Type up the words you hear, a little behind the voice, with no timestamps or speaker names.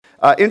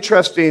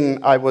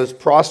Interesting, I was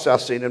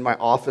processing in my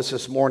office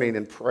this morning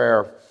in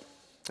prayer,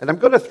 and I'm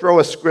going to throw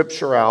a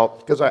scripture out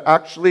because I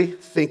actually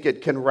think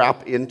it can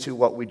wrap into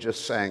what we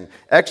just sang.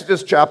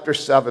 Exodus chapter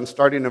 7,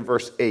 starting in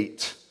verse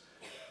 8.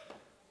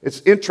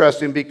 It's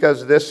interesting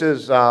because this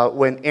is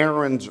when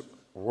Aaron's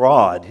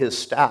rod, his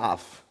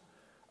staff,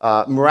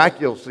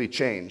 miraculously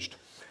changed.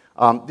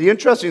 The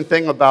interesting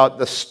thing about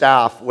the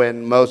staff,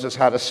 when Moses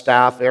had a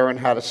staff, Aaron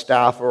had a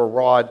staff or a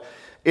rod,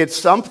 it's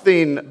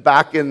something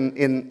back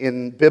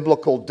in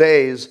biblical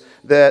days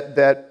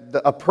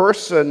that a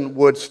person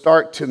would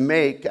start to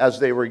make as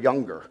they were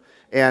younger.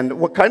 And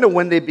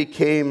when they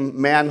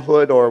became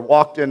manhood or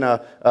walked in I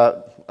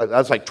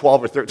was like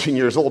 12 or 13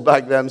 years old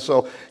back then.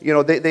 So,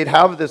 they'd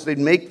have this, they'd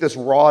make this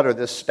rod or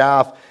this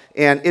staff,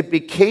 and it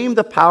became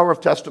the power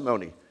of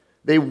testimony.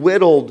 They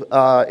whittled,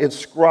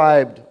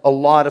 inscribed a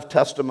lot of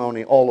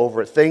testimony all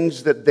over it.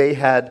 Things that they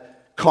had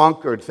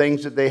conquered,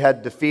 things that they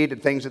had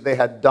defeated, things that they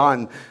had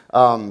done,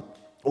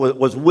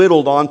 was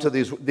whittled onto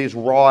these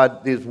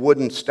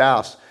wooden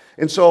staffs.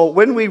 And so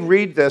when we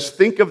read this,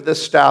 think of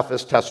this staff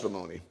as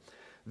testimony.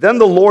 Then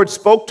the Lord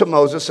spoke to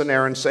Moses and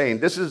Aaron, saying,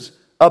 this is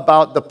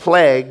about the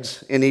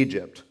plagues in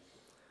Egypt.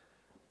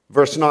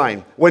 Verse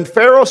 9, when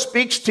Pharaoh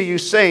speaks to you,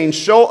 saying,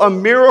 show a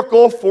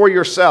miracle for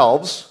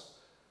yourselves,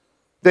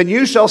 then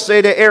you shall say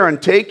to Aaron,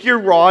 take your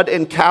rod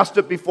and cast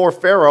it before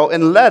Pharaoh,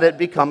 and let it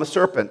become a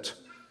serpent.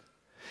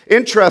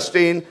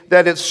 Interesting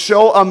that it's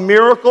show a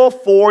miracle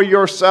for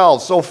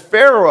yourselves. So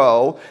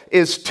Pharaoh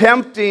is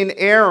tempting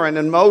Aaron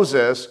and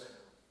Moses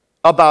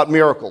about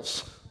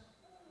miracles.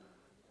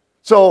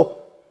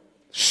 So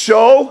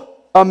show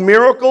a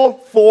miracle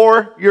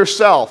for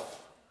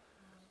yourself.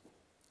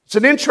 It's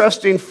an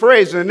interesting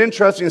phrase and an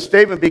interesting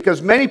statement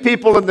because many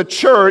people in the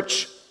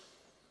church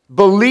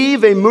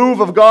believe a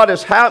move of God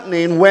is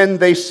happening when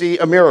they see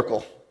a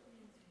miracle.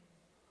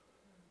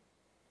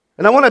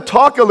 And I want to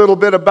talk a little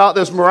bit about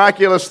this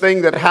miraculous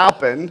thing that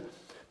happened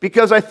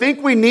because I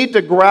think we need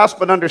to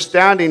grasp an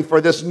understanding for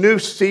this new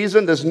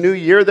season, this new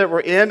year that we're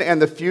in,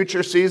 and the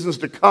future seasons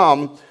to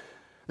come,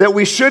 that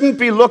we shouldn't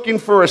be looking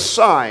for a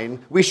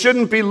sign, we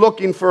shouldn't be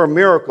looking for a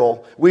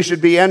miracle, we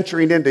should be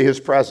entering into His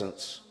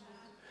presence.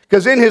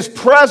 Because in His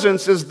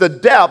presence is the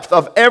depth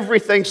of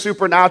everything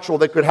supernatural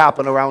that could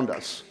happen around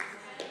us.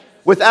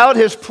 Without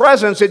His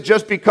presence, it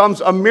just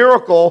becomes a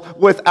miracle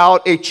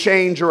without a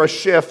change or a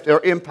shift or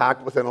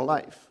impact within a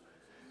life.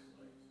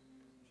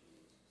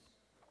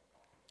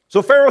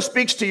 So Pharaoh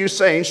speaks to you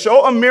saying,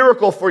 show a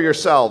miracle for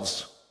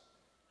yourselves.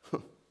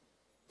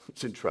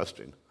 It's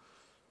interesting.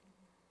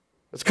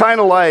 It's kind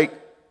of like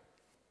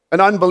an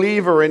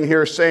unbeliever in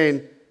here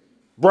saying,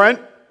 Brent,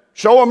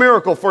 show a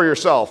miracle for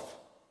yourself.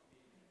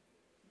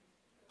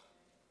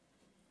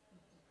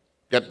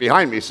 Get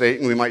behind me,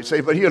 Satan, we might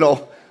say, but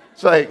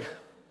it's like,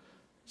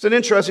 it's an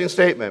interesting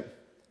statement.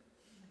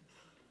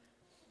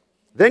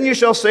 Then you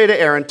shall say to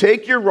Aaron,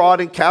 take your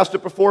rod and cast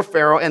it before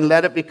Pharaoh and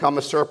let it become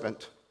a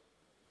serpent.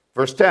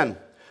 Verse 10.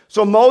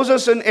 So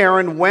Moses and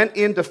Aaron went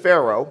into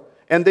Pharaoh,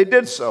 and they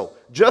did so,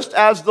 just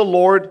as the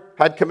Lord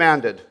had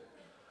commanded.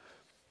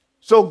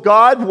 So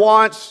God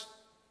wants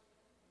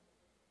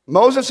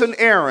Moses and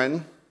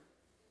Aaron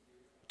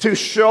to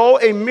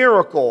show a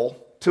miracle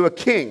to a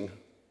king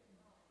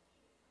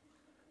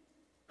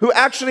who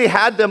actually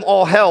had them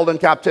all held in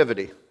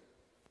captivity.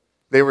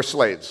 They were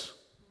slaves.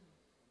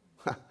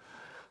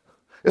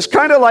 It's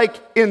kind of like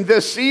in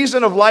this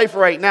season of life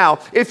right now,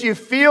 if you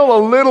feel a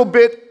little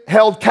bit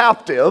held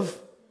captive,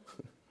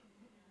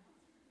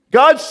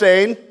 God's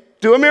saying,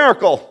 do a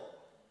miracle.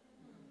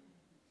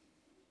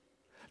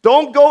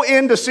 Don't go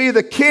in to see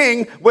the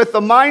king with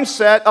the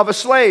mindset of a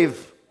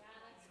slave.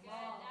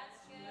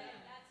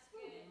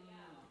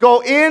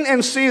 Go in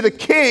and see the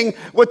king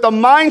with the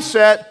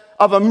mindset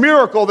of a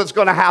miracle that's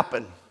going to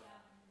happen.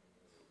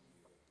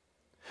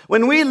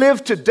 When we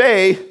live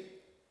today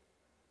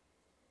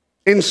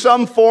in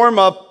some form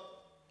of,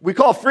 we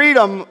call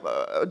freedom,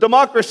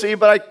 democracy,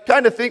 but I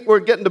kind of think we're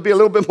getting to be a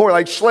little bit more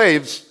like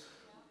slaves.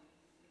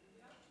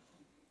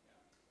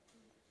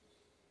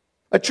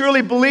 I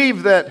truly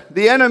believe that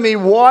the enemy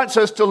wants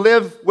us to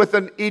live with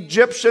an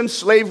Egyptian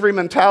slavery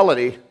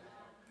mentality.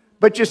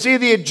 But you see,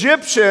 the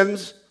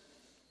Egyptians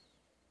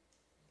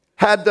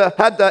had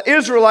the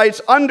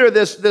Israelites under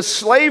this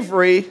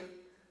slavery,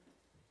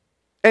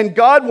 and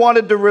God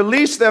wanted to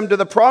release them to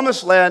the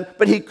promised land,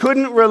 but He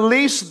couldn't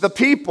release the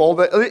people,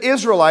 the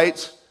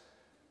Israelites,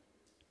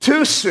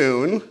 too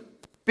soon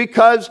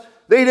because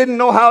they didn't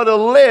know how to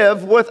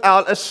live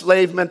without a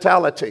slave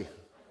mentality.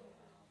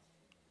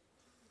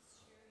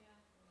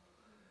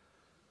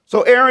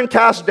 So Aaron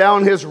cast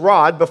down his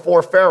rod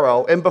before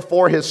Pharaoh and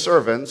before his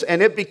servants,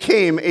 and it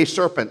became a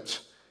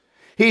serpent.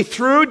 He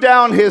threw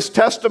down his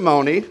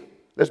testimony.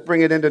 Let's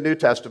bring it into New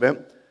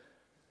Testament.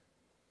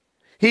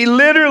 He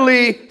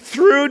literally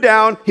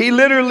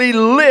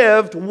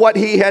lived what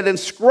he had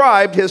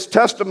inscribed, his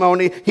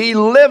testimony. He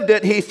lived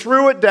it. He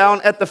threw it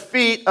down at the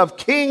feet of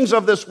kings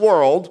of this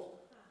world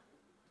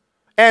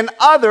and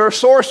other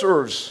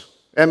sorcerers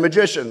and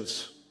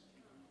magicians.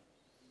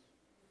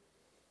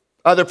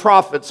 Other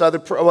prophets,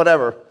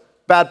 whatever,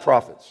 bad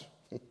prophets.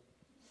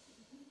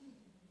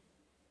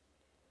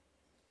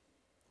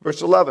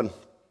 Verse 11.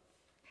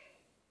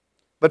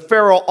 But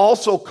Pharaoh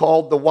also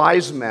called the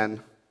wise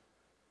men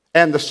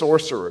and the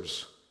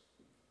sorcerers.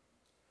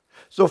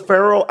 So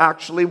Pharaoh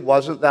actually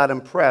wasn't that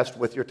impressed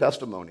with your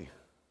testimony.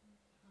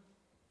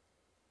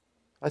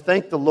 I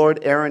thank the Lord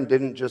Aaron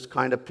didn't just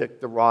kind of pick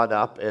the rod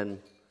up and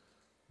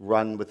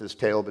run with his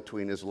tail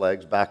between his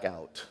legs back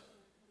out.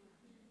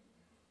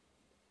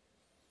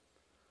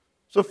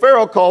 So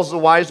Pharaoh calls the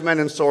wise men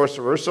and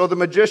sorcerers, so the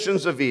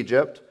magicians of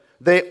Egypt,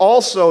 they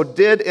also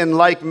did in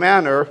like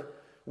manner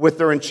with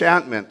their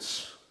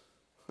enchantments.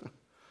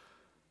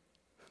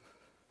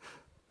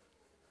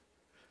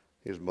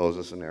 Here's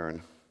Moses and Aaron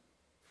in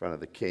front of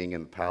the king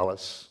in the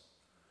palace.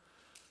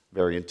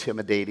 Very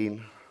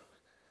intimidating.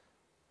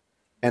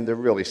 And they're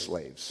really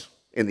slaves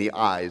in the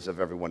eyes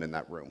of everyone in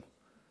that room.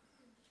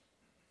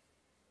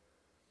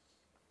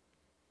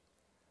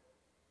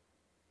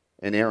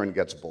 And Aaron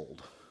gets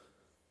bold.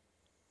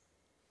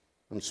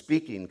 I'm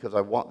speaking because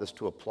I want this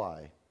to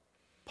apply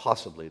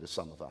possibly to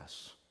some of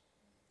us.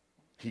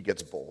 He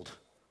gets bold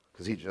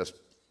because he just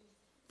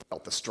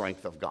felt the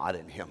strength of God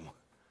in him.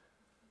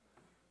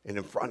 And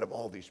in front of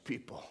all these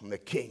people, and the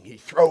king, he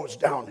throws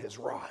down his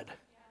rod.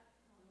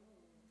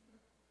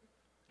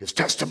 His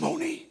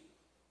testimony,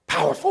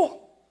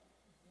 powerful.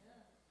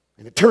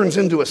 And it turns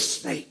into a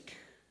snake.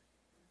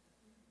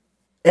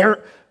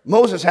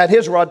 Moses had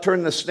his rod turned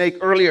into a snake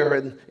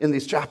earlier in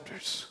these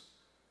chapters.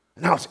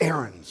 And now it's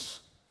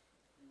Aaron's.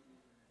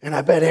 And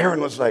I bet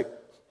Aaron was like,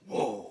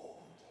 whoa.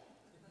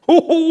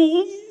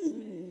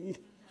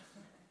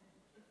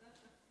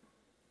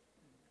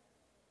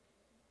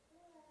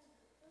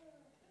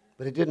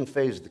 But it didn't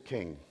faze the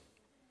king.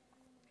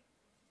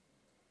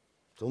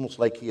 It's almost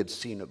like he had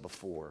seen it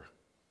before.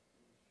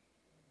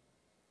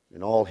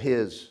 And all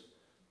his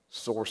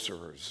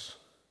sorcerers,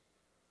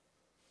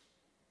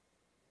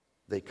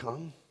 they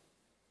come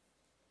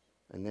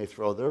and they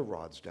throw their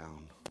rods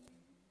down.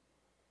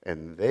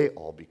 And they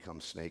all become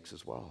snakes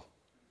as well.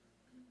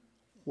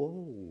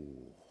 Whoa.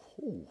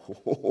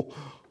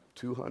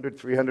 200,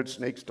 300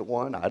 snakes to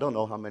one. I don't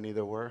know how many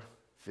there were.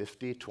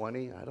 50,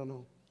 20, I don't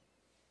know.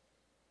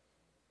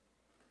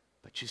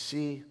 But you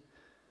see,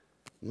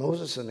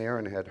 Moses and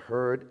Aaron had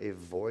heard a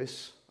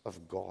voice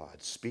of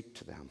God speak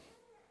to them.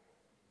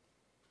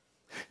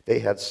 They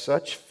had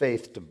such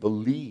faith to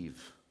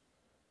believe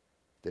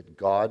that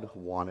God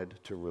wanted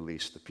to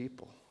release the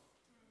people.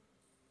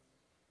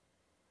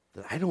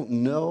 That I don't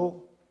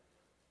know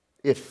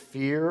if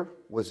fear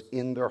was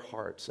in their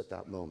hearts at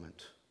that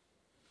moment.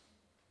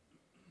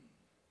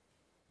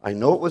 I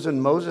know it was in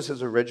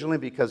Moses' originally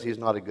because he's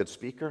not a good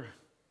speaker.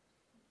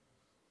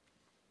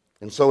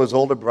 And so his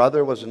older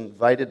brother was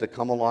invited to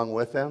come along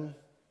with him.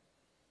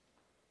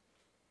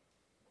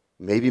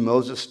 Maybe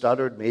Moses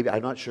stuttered, maybe,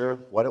 I'm not sure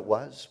what it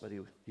was, but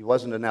he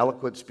wasn't an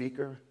eloquent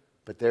speaker.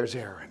 But there's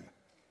Aaron,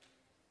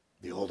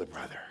 the older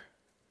brother.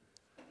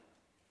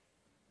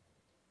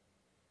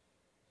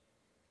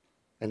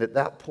 And at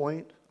that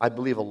point, I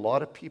believe a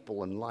lot of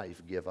people in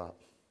life give up.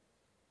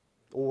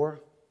 Or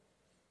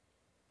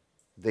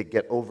they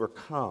get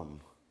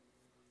overcome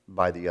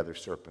by the other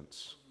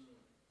serpents.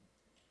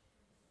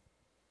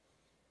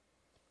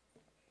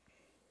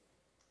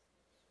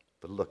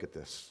 But look at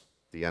this,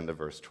 the end of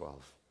verse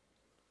 12.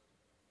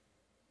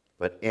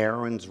 But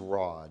Aaron's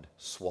rod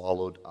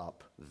swallowed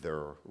up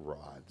their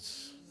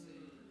rods.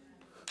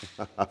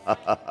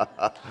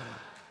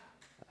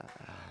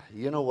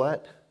 You know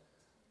what?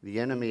 The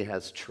enemy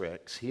has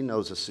tricks. He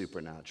knows the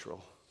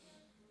supernatural.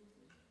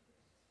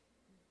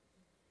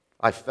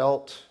 I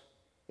felt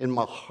in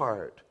my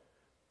heart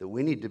that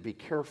we need to be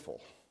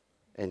careful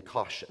and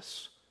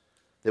cautious.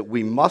 That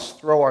we must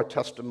throw our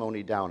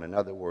testimony down. In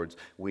other words,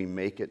 we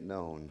make it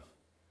known.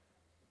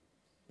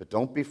 But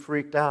don't be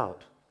freaked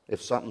out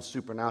if something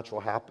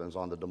supernatural happens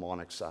on the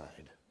demonic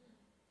side.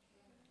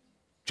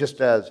 Just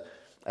as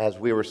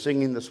we were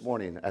singing this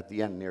morning at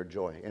the end near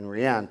Joy, and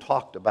Rianne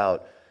talked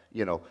about,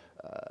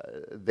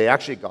 they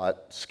actually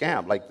got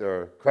scammed, like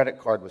their credit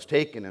card was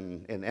taken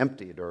and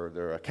emptied, or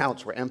their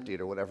accounts were emptied,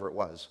 or whatever it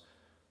was.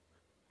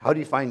 How do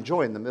you find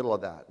joy in the middle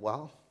of that?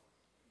 Well,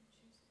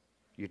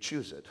 you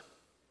choose it.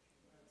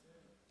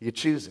 You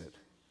choose it.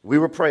 We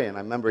were praying. I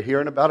remember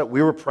hearing about it.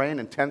 We were praying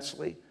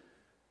intensely.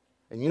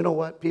 And you know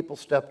what? People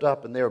stepped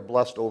up and they were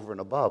blessed over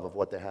and above of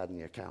what they had in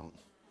the account.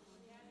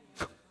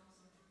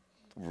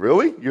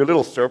 Really? Your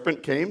little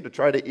serpent came to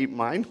try to eat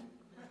mine?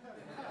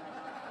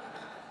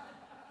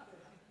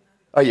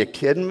 Are you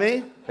kidding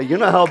me? You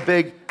know how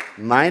big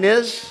mine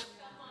is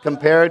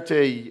compared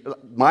to,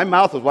 my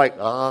mouth was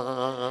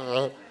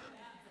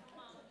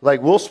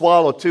like we'll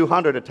swallow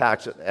 200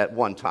 attacks at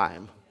one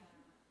time.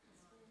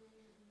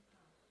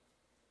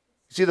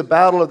 See, the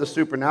battle of the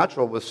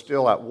supernatural was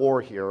still at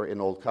war here in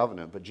Old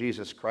Covenant, but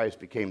Jesus Christ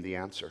became the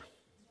answer.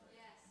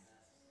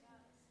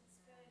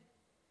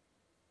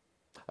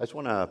 I just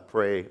want to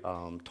pray.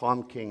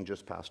 Tom King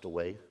just passed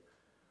away.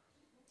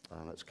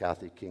 That's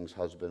Kathy King's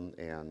husband,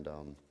 and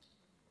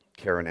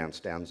Karen Ann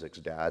Stanzik's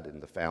dad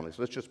and the family.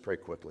 So let's just pray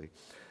quickly.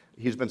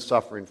 He's been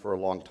suffering for a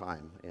long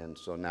time, and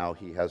so now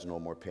he has no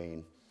more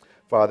pain.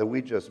 Father,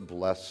 we just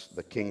bless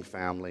the King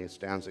family,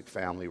 Stanzik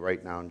family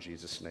right now in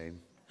Jesus' name.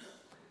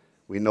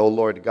 We know,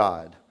 Lord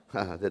God,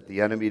 that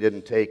the enemy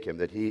didn't take him,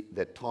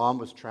 that Tom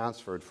was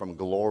transferred from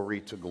glory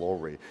to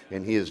glory,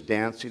 and he is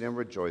dancing and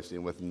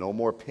rejoicing with no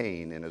more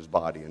pain in his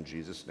body in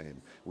Jesus'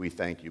 name. We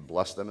thank you.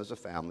 Bless them as a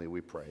family,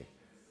 we pray.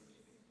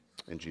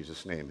 In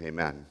Jesus' name,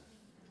 amen.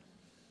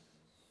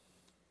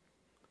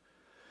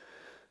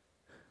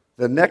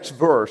 The next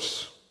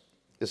verse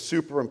is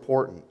super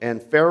important.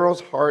 And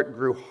Pharaoh's heart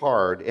grew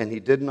hard, and he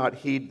did not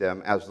heed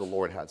them as the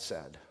Lord had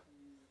said.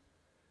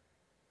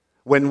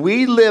 When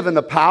we live in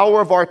the power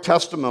of our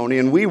testimony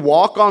and we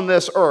walk on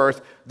this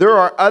earth, there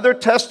are other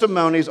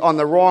testimonies on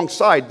the wrong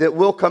side that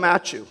will come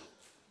at you.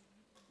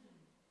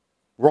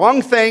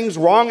 Wrong things,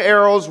 wrong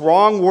arrows,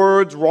 wrong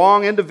words,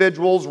 wrong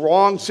individuals,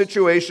 wrong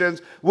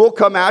situations will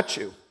come at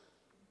you.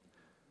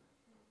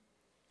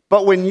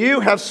 But when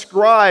you have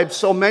scribed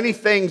so many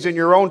things in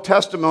your own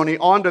testimony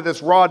onto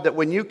this rod that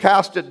when you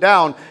cast it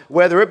down,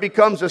 whether it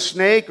becomes a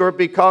snake or it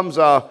becomes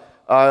a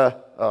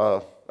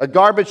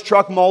garbage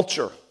truck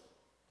mulcher,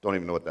 don't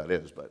even know what that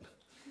is, but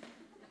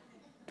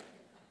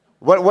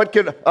what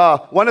could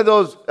one of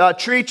those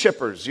tree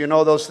chippers? You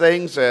know those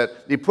things that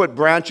you put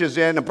branches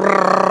in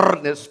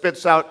and it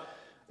spits out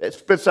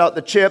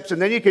the chips,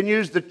 and then you can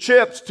use the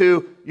chips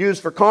to use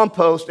for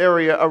compost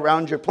area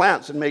around your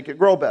plants and make it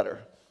grow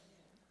better.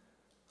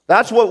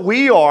 That's what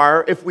we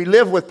are if we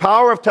live with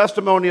power of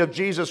testimony of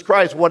Jesus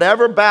Christ.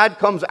 Whatever bad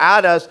comes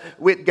at us,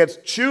 it gets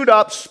chewed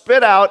up,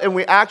 spit out, and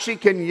we actually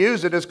can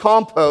use it as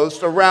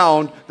compost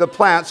around the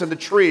plants and the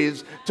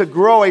trees to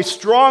grow a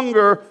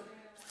stronger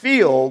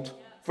field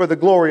for the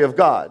glory of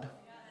God.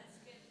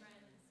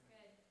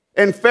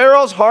 And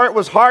Pharaoh's heart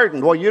was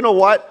hardened. Well, you know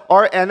what?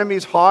 Our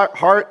enemy's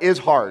heart is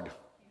hard.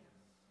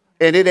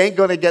 And it ain't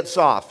going to get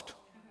soft.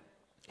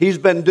 He's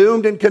been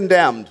doomed and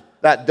condemned,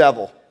 that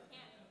devil.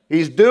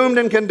 He's doomed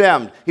and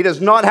condemned. He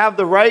does not have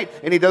the right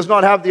and he does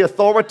not have the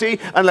authority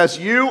unless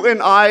you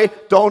and I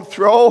don't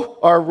throw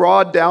our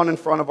rod down in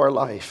front of our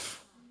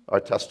life,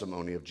 our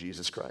testimony of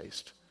Jesus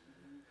Christ.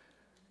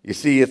 You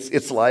see,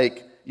 it's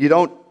like you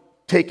don't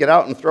take it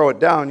out and throw it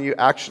down. You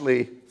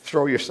actually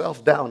throw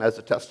yourself down as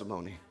a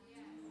testimony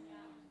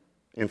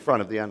in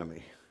front of the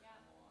enemy.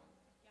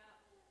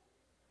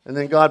 And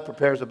then God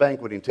prepares a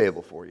banqueting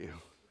table for you.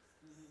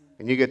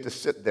 And you get to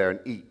sit there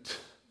and eat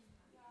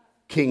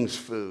king's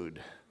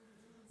food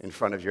in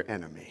front of your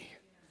enemy,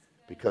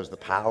 because the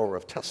power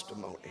of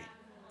testimony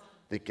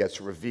that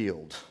gets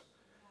revealed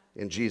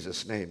in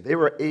Jesus' name. They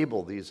were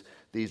able, these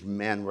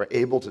men were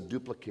able to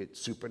duplicate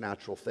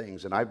supernatural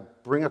things. And I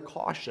bring a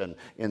caution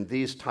in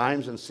these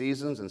times and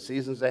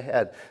seasons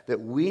ahead that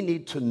we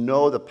need to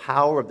know the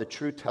power of the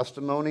true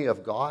testimony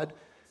of God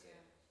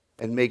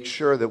and make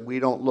sure that we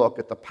don't look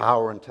at the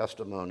power and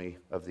testimony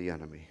of the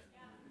enemy.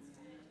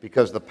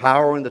 Because the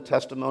power and the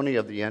testimony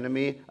of the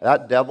enemy,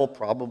 that devil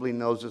probably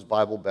knows his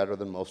Bible better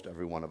than most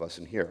every one of us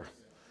in here.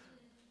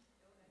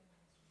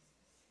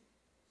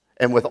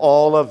 And with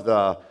all of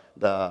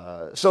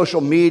the social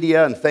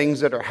media and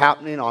things that are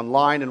happening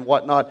online and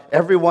whatnot,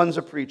 everyone's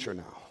a preacher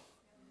now.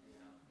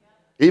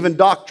 Even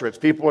doctorates.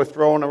 People are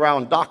throwing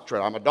around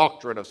doctorate. I'm a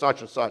doctorate of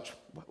such and such.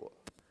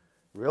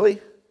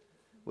 Really?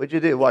 What'd you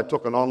do? Well, I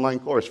took an online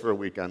course for a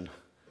weekend.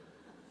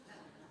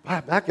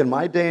 Back in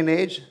my day and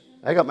age,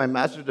 I got my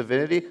Master's of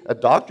Divinity. A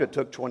doctorate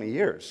took 20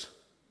 years.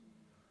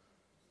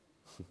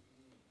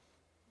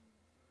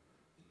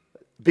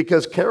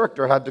 Because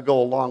character had to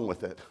go along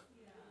with it.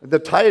 The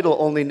title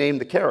only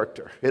named the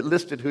character. It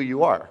listed who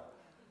you are.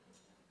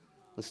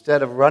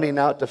 Instead of running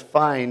out to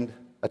find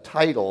a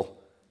title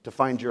to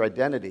find your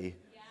identity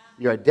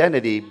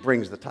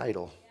brings the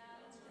title.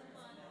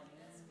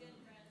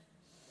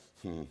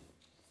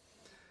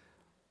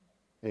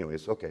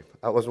 Anyways, okay.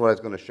 That wasn't what I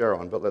was going to share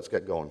on, but let's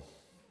get going.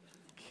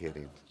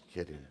 Kidding.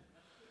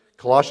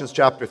 Colossians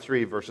chapter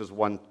 3, verses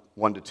 1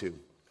 to 2.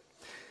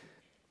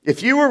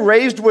 If you were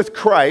raised with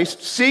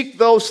Christ, seek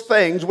those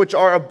things which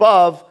are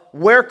above,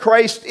 where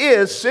Christ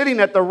is, sitting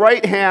at the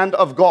right hand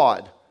of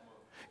God.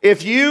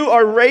 If you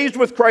are raised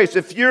with Christ,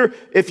 if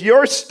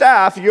your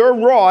staff, your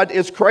rod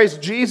is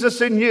Christ Jesus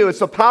in you, it's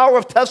the power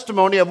of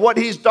testimony of what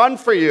he's done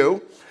for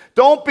you.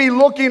 Don't be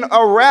looking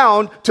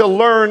around to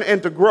learn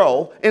and to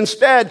grow.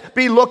 Instead,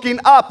 be looking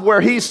up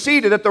where he's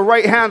seated at the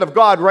right hand of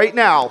God right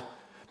now.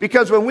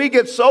 Because when we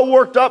get so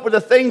worked up with the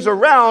things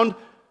around,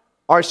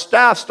 our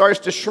staff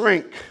starts to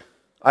shrink,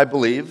 I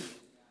believe,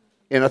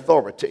 in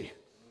authority.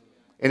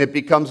 And it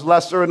becomes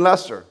lesser and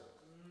lesser.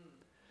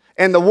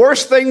 And the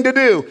worst thing to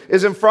do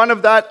is in front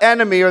of that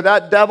enemy or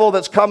that devil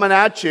that's coming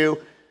at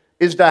you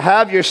is to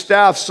have your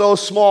staff so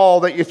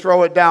small that you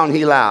throw it down.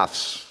 He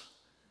laughs.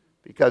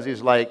 Because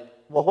he's like,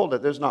 well, hold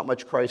it, there's not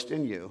much Christ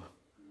in you.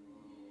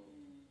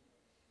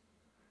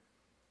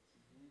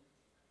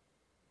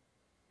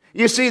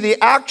 You see, the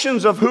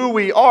actions of who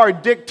we are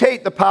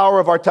dictate the power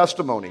of our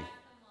testimony.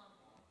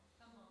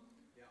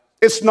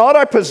 It's not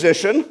our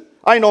position.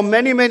 I know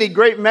many, many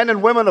great men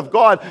and women of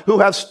God who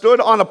have stood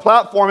on a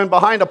platform and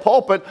behind a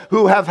pulpit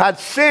who have had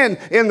sin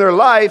in their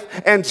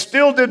life and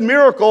still did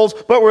miracles,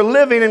 but were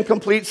living in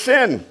complete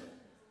sin.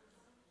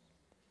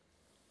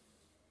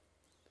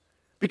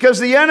 Because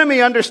the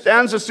enemy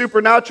understands the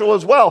supernatural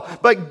as well.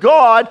 But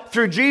God,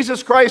 through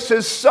Jesus Christ,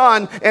 his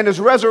Son, and his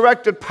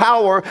resurrected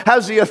power,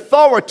 has the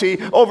authority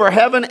over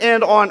heaven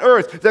and on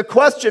earth. The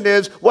question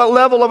is, what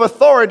level of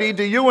authority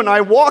do you and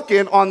I walk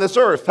in on this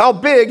earth? How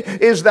big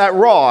is that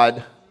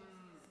rod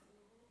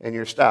and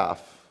your staff?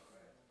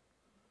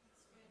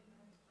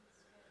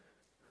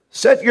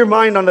 Set your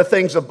mind on the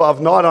things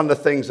above, not on the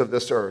things of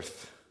this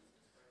earth.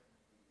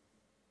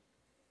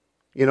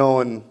 You know,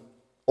 in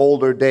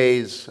older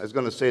days, I was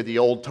going to say the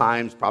old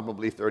times,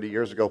 probably 30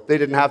 years ago, they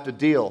didn't have to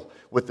deal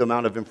with the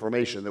amount of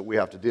information that we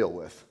have to deal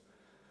with.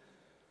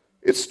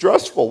 It's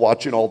stressful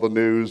watching all the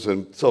news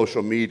and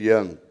social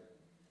media and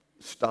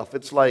stuff.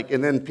 It's like,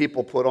 and then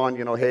people put on,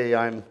 you know, hey,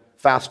 I'm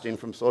fasting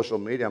from social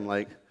media. I'm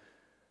like,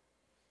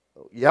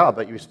 yeah,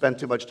 but you spend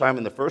too much time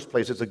in the first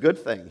place. It's a good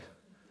thing.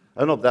 I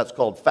don't know if that's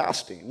called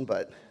fasting,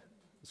 but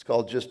it's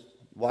called just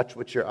watch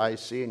what your eyes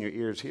see and your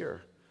ears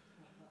hear.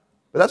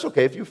 But that's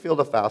okay. If you feel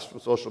to fast from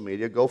social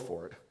media, go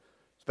for it.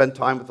 Spend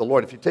time with the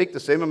Lord. If you take the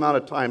same amount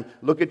of time,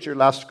 look at your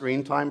last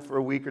screen time for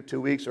a week or 2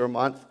 weeks or a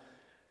month,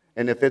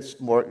 and if it's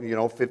more,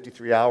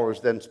 53 hours,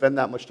 then spend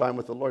that much time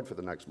with the Lord for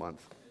the next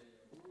month.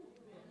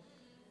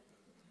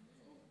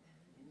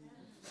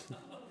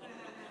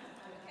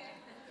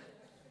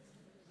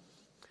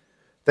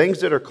 Things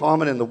that are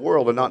common in the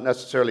world are not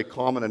necessarily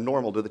common and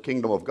normal to the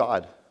kingdom of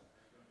God.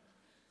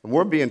 And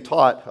we're being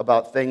taught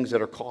about things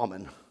that are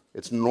common.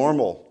 It's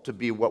normal to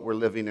be what we're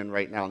living in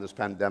right now in this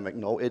pandemic.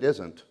 No, it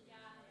isn't.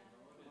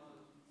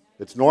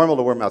 It's normal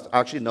to wear masks.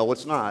 Actually, no,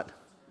 it's not.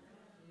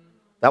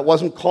 That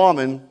wasn't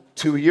common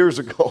 2 years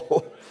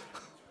ago.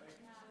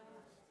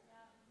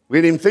 We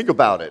didn't even think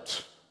about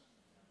it.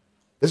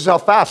 This is how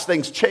fast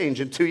things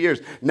change in 2 years.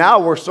 Now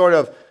we're sort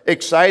of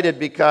excited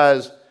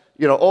because,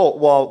 we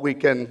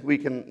can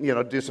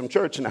do some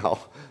church now.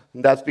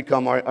 And that's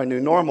become our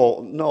new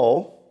normal.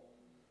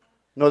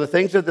 No, the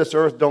things of this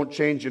earth don't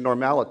change your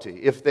normality.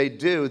 If they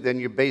do, then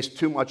you're based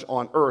too much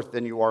on earth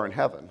than you are in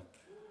heaven.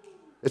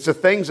 It's the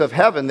things of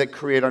heaven that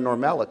create our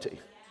normality.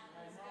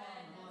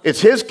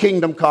 It's his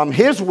kingdom come,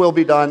 his will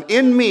be done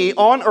in me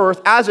on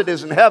earth as it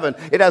is in heaven.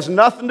 It has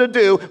nothing to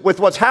do with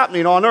what's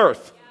happening on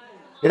earth.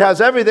 It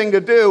has everything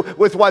to do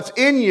with what's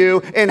in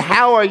you and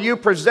how are you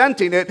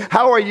presenting it,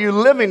 how are you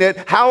living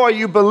it, how are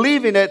you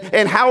believing it,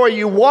 and how are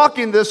you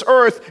walking this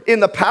earth in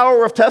the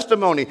power of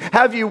testimony.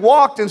 Have you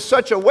walked in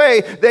such a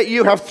way that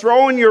you have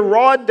thrown your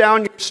rod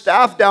down, your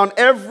staff down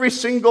every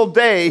single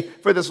day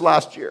for this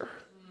last year?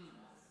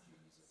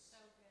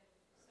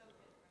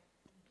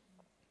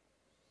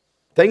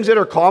 Things that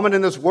are common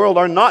in this world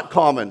are not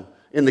common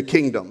in the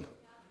kingdom.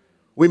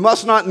 We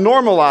must not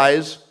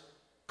normalize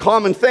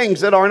common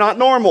things that are not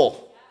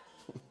normal.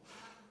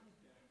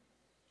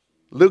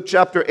 Luke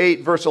chapter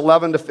 8, verse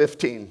 11 to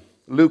 15.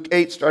 Luke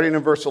 8, starting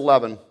in verse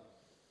 11.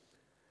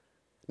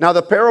 Now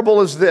the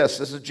parable is this.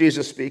 This is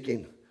Jesus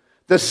speaking.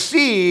 The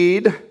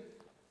seed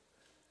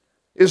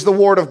is the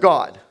word of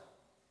God.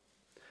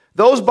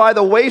 Those by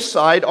the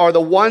wayside are the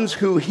ones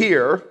who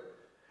hear,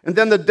 and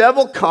then the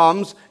devil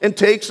comes and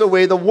takes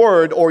away the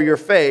word or your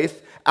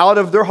faith out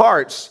of their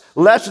hearts,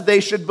 lest they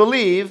should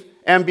believe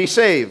and be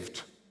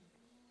saved.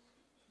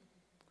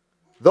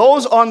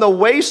 Those on the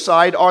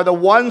wayside are the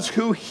ones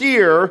who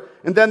hear,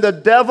 and then the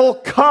devil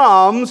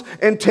comes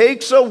and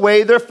takes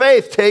away their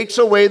faith, takes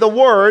away the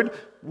word.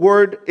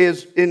 Word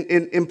is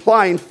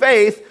implying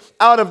faith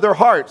out of their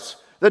hearts.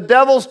 The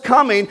devil's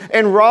coming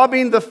and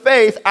robbing the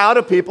faith out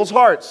of people's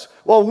hearts.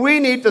 Well, we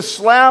need to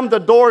slam the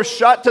door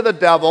shut to the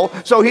devil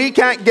so he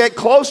can't get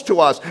close to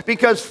us,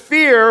 because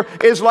fear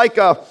is like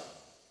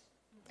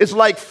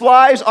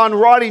flies on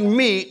rotting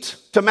meat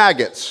to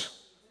maggots.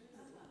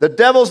 The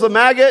devil's the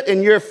maggot,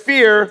 and your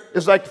fear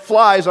is like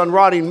flies on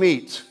rotting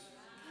meat.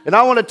 And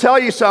I want to tell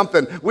you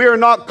something. We are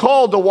not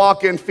called to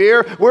walk in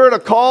fear. We're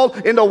called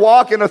to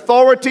walk in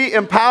authority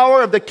and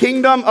power of the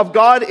kingdom of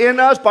God in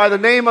us by the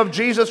name of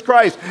Jesus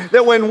Christ.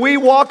 That when we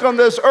walk on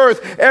this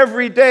earth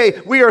every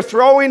day, we are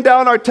throwing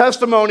down our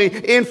testimony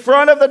in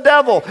front of the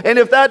devil. And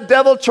if that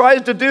devil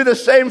tries to do the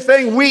same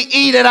thing, we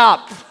eat it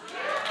up.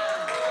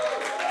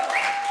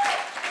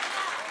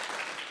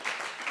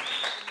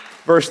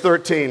 Verse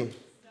 13.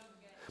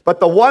 But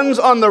the ones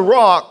on the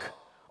rock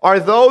are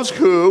those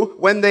who,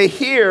 when they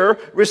hear,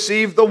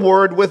 receive the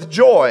word with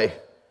joy.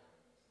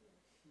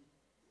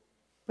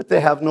 But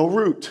they have no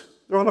root.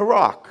 They're on a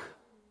rock.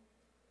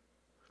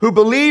 Who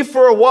believe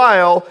for a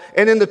while,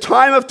 and in the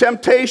time of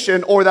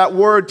temptation, or that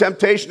word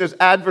temptation is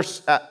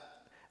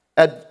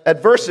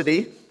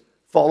adversity,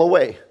 fall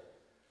away.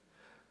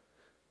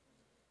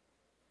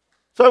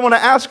 So I want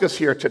to ask us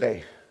here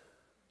today.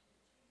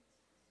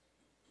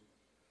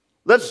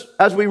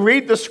 As we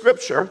read the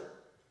scripture,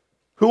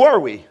 who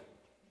are we?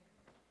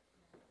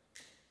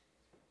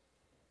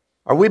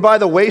 Are we by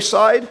the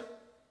wayside?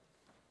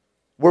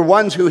 We're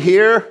ones who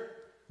hear.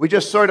 We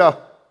just sort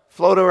of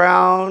float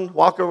around,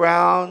 walk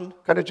around,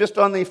 kind of just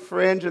on the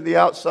fringe and the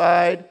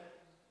outside.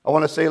 I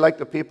want to say like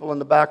the people in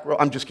the back row.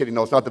 I'm just kidding.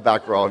 No, it's not the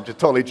back row. I'm just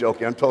totally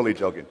joking. I'm totally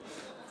joking.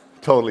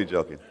 Totally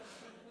joking.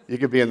 You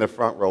could be in the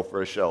front row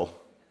for a show.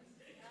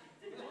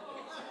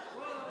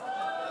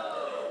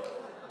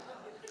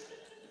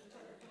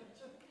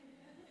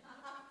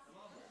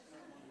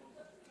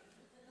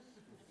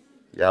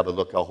 Yeah, but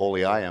look how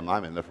holy I am.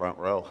 I'm in the front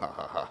row.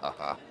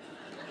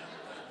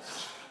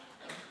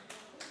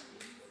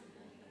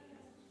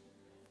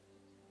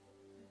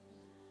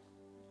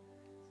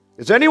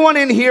 Is anyone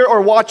in here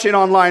or watching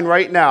online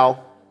right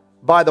now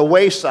by the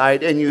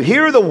wayside and you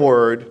hear the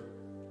word,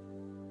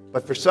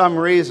 but for some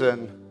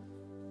reason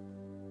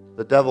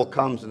the devil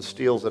comes and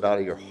steals it out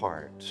of your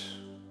heart?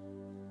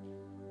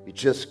 You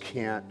just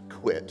can't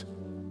quit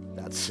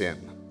that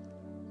sin.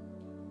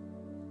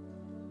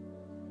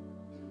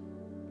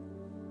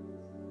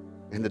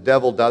 And the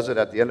devil does it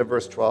at the end of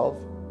verse 12,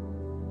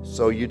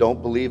 so you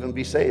don't believe and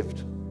be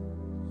saved.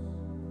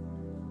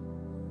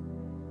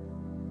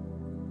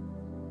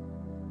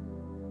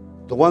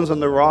 The ones on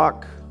the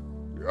rock,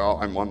 yeah,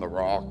 I'm on the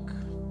rock.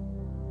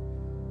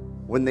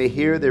 When they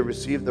hear, they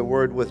receive the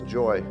word with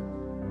joy.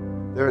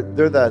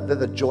 They're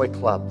the joy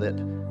club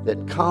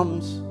that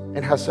comes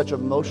and has such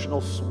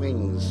emotional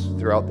swings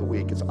throughout the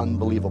week. It's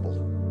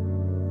unbelievable.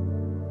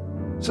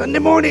 Sunday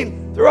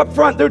morning, they're up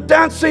front, they're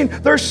dancing,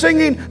 they're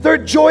singing, they're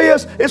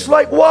joyous. It's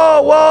like,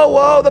 whoa, whoa,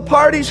 whoa, the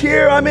party's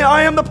here. I mean,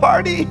 I am the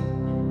party.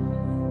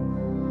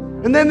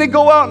 And then they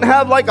go out and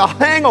have like a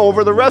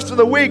hangover the rest of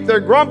the week.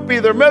 They're grumpy,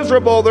 they're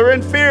miserable, they're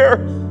in fear.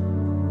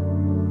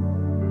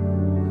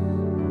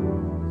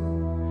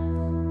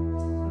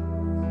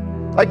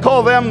 I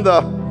call them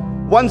the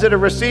ones that are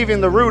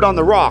receiving the root on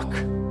the rock.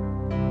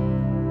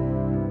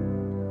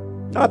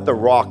 Not the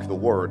rock, the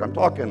word. I'm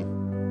talking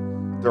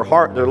their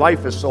heart, their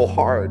life is so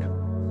hard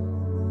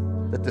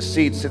that the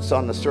seed sits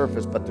on the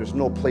surface, but there's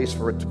no place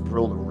for it to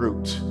build a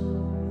root.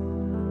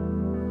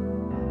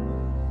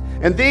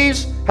 And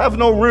these have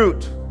no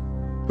root,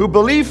 who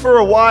believe for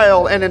a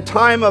while and in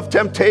time of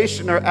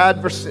temptation or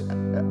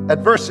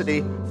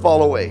adversity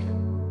fall away.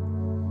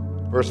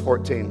 Verse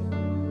 14.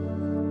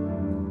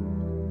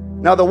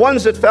 Now the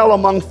ones that fell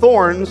among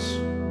thorns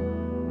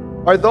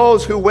are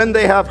those who, when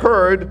they have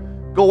heard,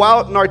 go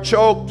out and are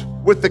choked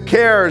with the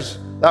cares.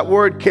 That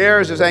word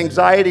cares is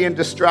anxiety and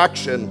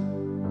distraction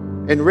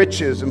and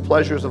riches and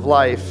pleasures of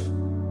life,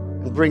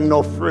 and bring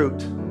no fruit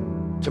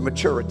to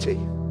maturity.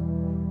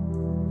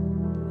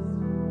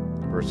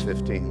 Verse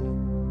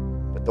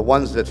 15, but the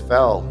ones that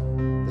fell,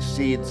 the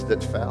seeds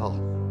that fell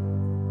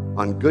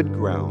on good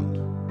ground,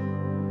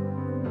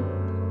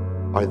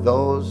 are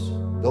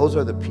those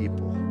are the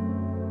people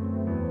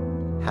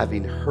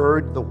having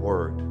heard the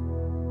word.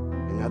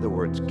 In other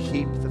words,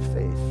 keep the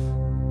faith.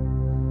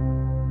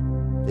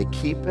 They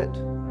keep it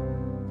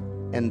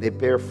and they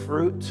bear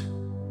fruit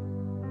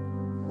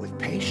with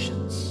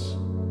patience.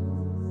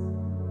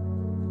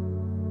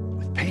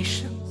 With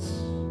patience.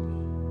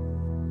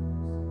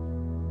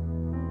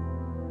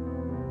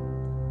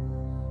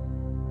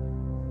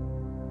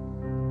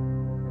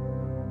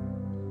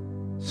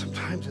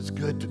 Sometimes it's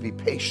good to be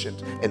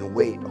patient and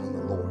wait on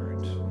the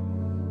Lord.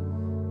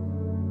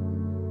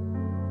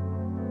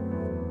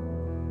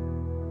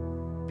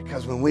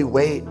 Because when we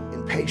wait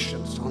in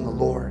patience on the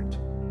Lord,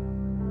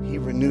 He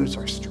renews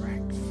our strength.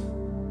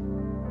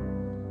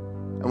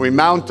 And we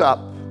mount up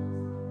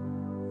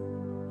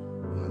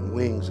on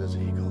wings as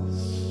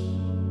eagles.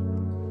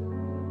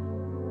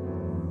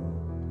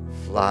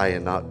 Fly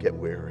and not get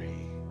weary.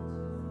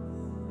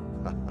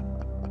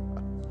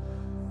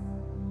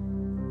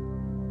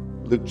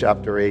 Luke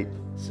chapter 8,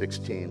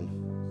 16.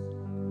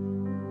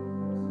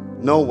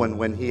 No one,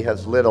 when he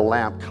has lit a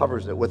lamp,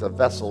 covers it with a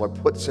vessel or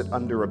puts it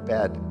under a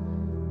bed,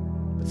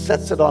 but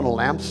sets it on a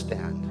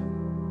lampstand,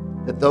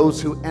 that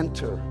those who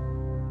enter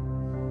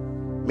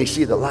may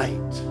see the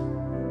light.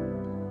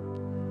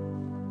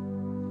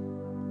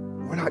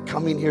 We're not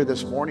coming here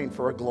this morning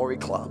for a glory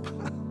club.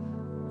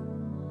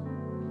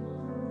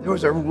 There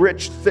was a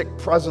rich, thick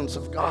presence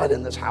of God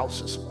in this house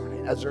this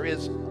morning, as there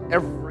is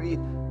every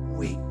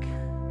week.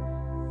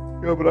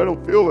 Yeah, but I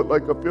don't feel it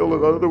like I feel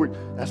it other week.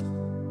 That's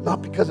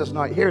not because it's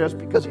not here, that's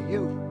because of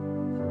you.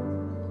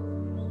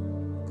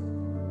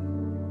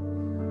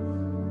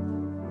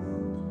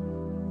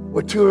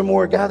 Where two or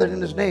more are gathered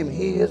in His name,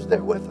 He is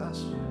there with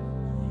us.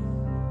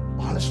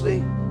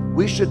 Honestly,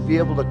 we should be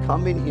able to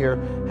come in here,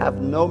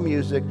 have no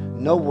music,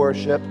 no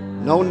worship,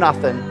 no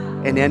nothing,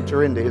 and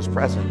enter into His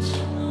presence.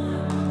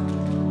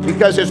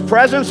 Because His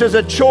presence is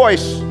a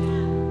choice.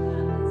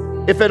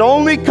 If it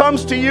only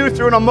comes to you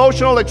through an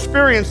emotional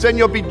experience, then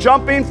you'll be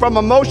jumping from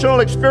emotional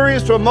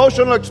experience to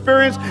emotional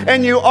experience,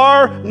 and you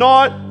are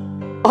not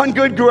on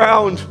good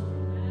ground.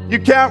 You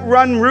can't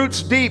run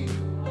roots deep.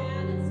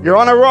 You're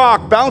on a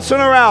rock, bouncing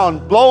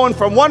around, blowing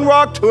from one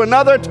rock to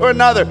another,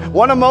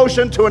 one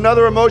emotion to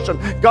another emotion.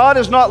 God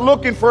is not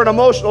looking for an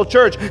emotional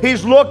church.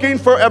 He's looking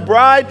for a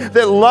bride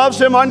that loves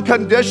Him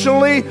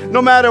unconditionally.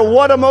 No matter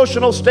what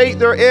emotional state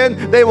they're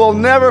in, they will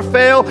never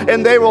fail,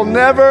 and they will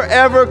never,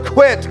 ever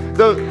quit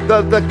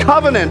the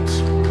covenant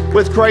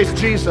with Christ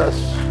Jesus.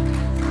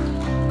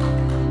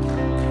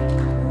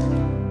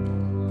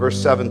 Verse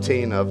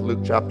 17 of Luke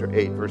chapter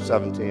 8, verse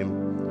 17.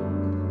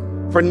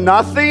 For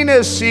nothing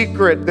is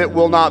secret that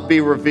will not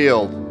be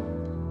revealed.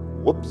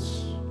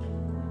 Whoops.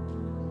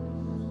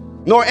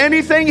 Nor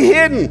anything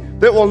hidden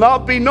that will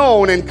not be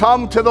known and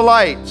come to the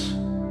light.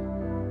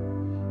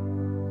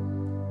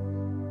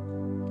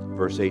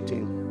 Verse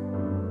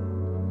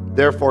 18.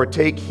 Therefore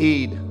take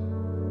heed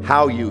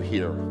how you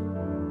hear.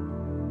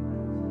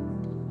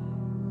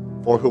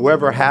 For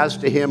whoever has,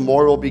 to him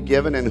more will be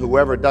given, and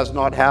whoever does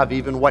not have,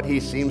 even what he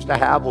seems to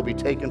have will be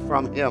taken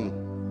from him.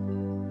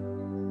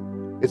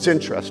 It's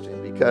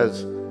interesting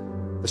because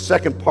the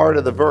second part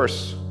of the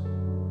verse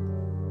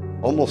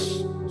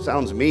almost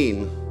sounds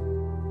mean.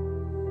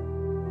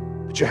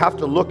 But you have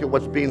to look at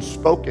what's being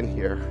spoken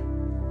here.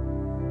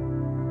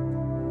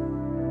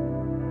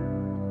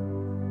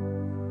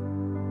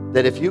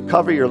 That if you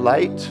cover your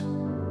light,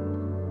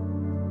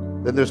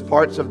 then there's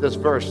parts of this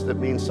verse that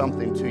mean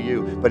something to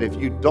you. But if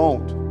you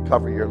don't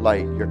cover your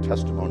light, your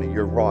testimony,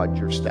 your rod,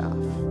 your staff,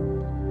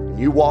 and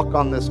you walk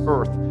on this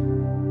earth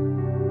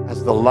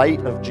as the light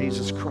of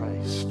Jesus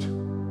Christ,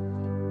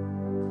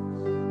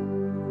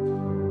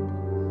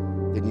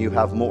 then you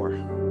have more,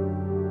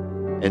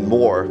 and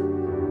more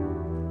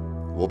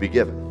will be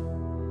given.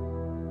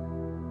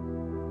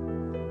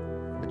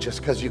 But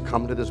just because you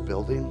come to this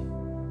building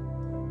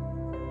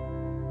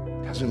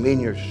doesn't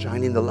mean you're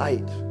shining the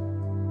light.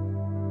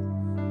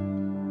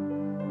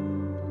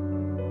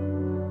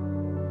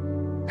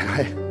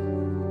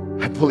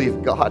 And I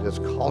believe God is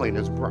calling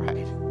His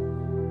bride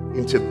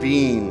into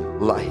being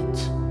light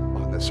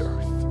on this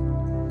earth.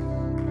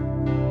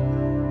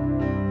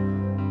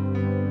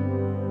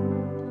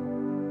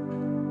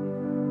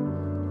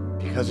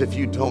 Because if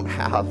you don't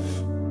have,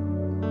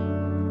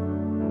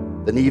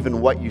 then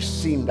even what you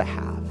seem to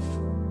have,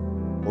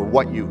 or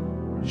what you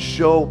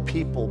show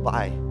people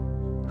by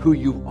who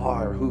you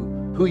are,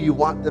 who you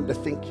want them to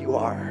think you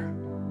are,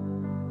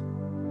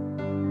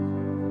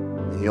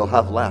 then you'll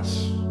have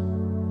less,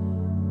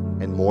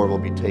 and more will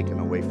be taken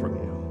away from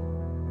you.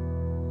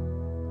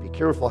 Be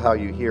careful how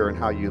you hear and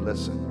how you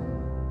listen.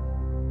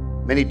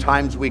 Many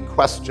times we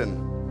question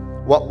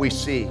what we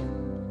see,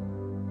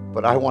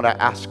 but I want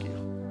to ask you,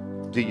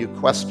 do you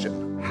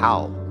question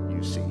how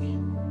you see?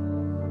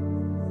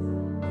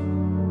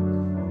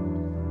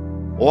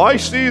 Well, I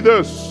see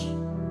this.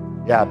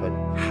 Yeah, but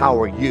how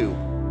are you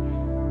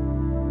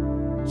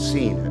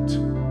seeing it?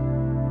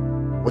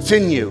 What's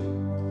in you?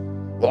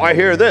 Well, I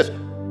hear this.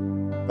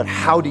 But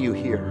how do you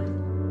hear?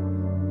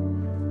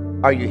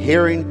 Are you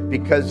hearing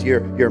because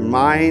your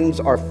minds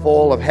are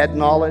full of head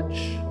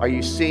knowledge? Are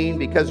you seeing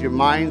because your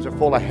minds are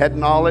full of head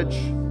knowledge?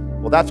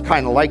 Well, that's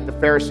kind of like the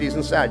Pharisees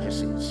and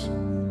Sadducees.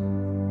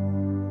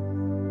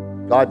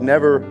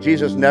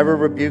 Jesus never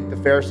rebuked the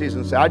Pharisees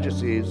and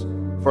Sadducees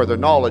for their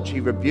knowledge. He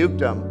rebuked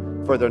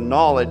them for their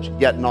knowledge,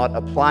 yet not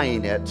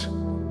applying it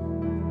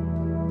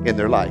in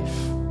their life.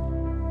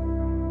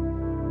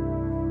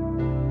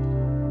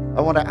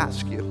 I want to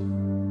ask you,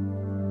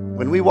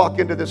 when we walk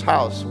into this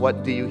house,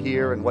 what do you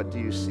hear and what do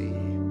you see?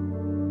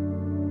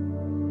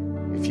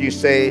 If you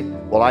say,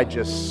 well, I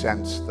just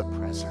sense the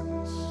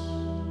presence,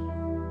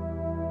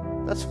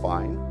 that's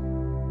fine.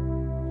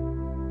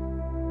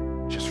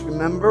 Just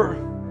remember,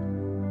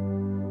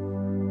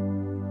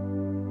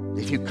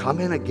 if you come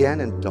in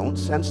again and don't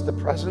sense the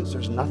presence,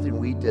 there's nothing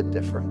we did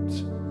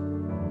different.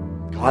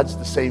 God's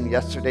the same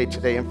yesterday,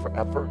 today, and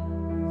forever.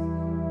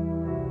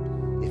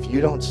 If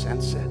you don't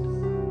sense it,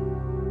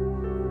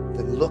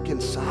 then look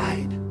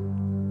inside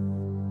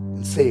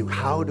and say,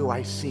 how do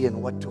I see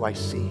and what do I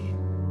see?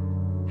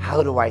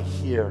 How do I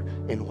hear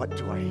and what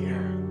do I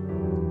hear?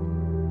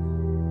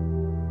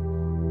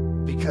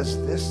 Because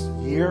this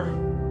year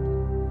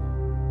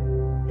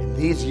and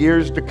these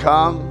years to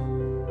come,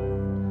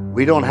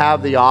 we don't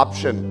have the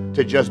option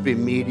to just be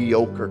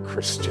mediocre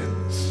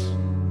Christians.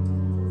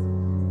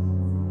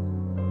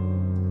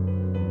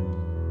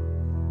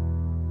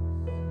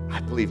 I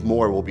believe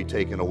more will be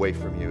taken away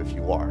from you if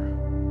you are.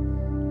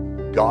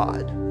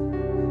 God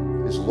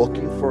is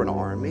looking for an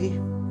army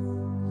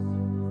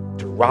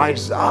to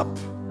rise up,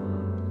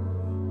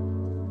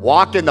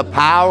 walk in the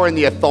power and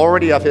the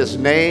authority of His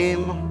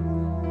name.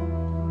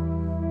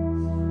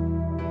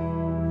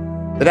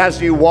 That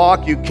as you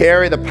walk, you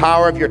carry the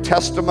power of your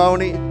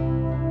testimony.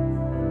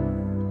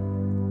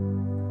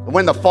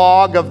 When the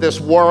fog of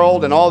this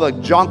world and all the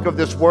junk of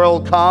this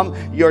world come,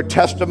 your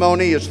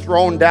testimony is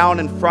thrown down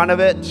in front of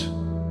it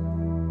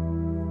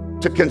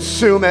to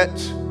consume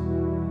it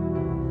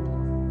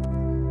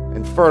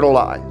and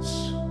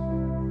fertilize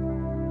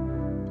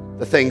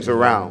the things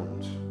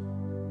around.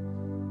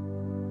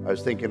 I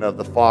was thinking of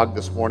the fog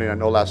this morning. I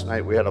know last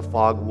night we had a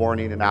fog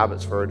warning in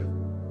Abbotsford.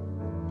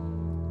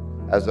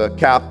 As a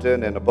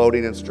captain and a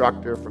boating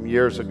instructor from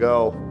years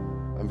ago,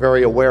 I'm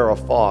very aware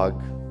of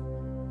fog.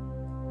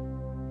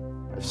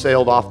 I've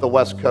sailed off the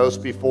West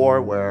Coast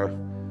before, where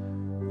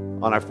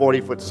on our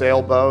 40-foot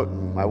sailboat,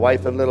 and my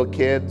wife and little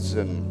kids,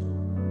 and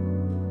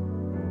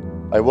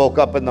I woke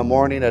up in the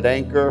morning at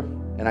anchor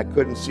and I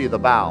couldn't see the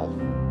bow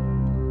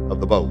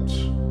of the boat.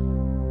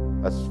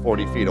 That's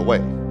 40 feet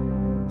away.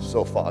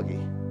 So foggy.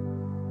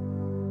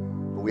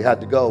 But we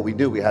had to go. We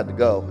knew we had to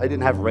go. I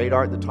didn't have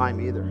radar at the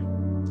time either.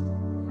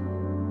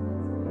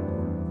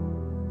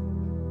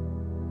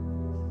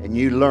 And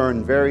you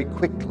learn very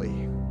quickly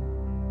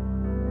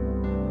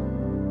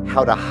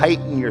how to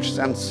heighten your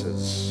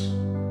senses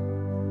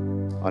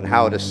on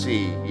how to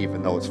see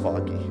even though it's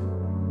foggy.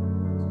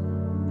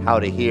 How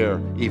to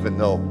hear even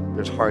though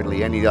there's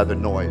hardly any other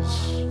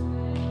noise.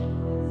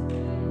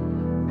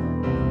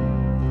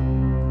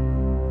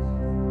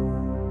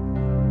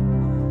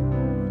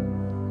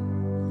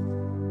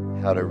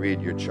 How to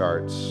read your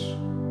charts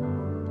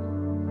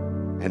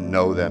and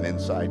know them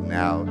inside and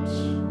out.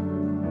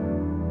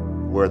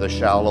 Where the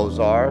shallows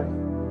are,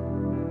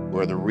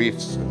 where the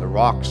reefs and the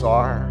rocks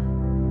are,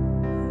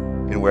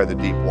 and where the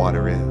deep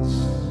water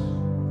is.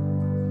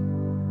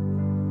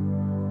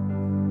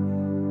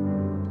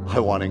 I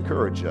want to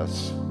encourage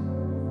us.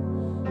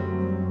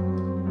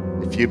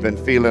 If you've been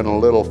feeling a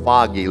little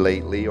foggy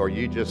lately, or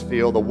you just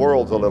feel the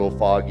world's a little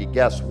foggy,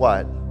 guess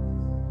what?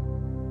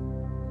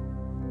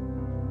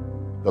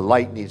 The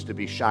light needs to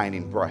be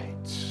shining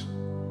bright.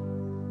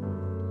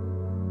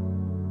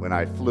 When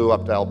I flew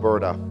up to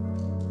Alberta,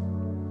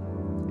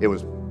 it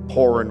was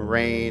pouring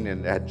rain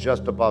and had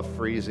just above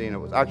freezing. It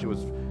was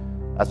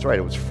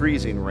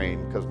freezing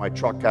rain because my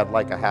truck had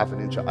like a half an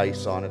inch of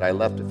ice on it. I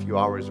left a few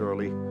hours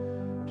early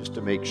just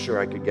to make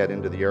sure I could get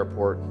into the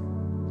airport.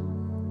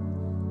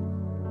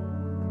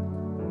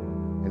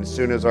 And as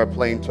soon as our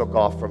plane took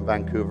off from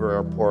Vancouver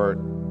Airport,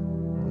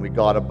 and we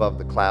got above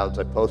the clouds,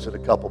 I posted a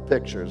couple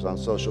pictures on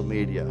social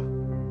media.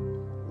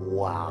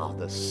 Wow,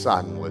 the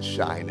sun was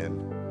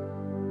shining.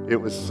 It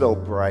was so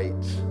bright.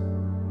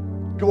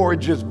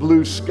 Gorgeous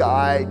blue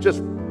sky,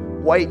 just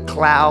white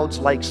clouds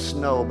like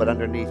snow, but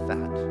underneath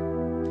that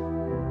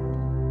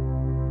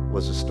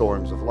was the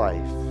storms of life.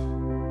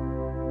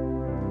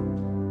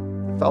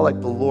 It felt like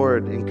the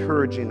Lord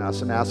encouraging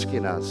us and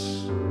asking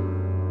us,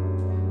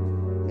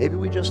 maybe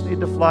we just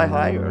need to fly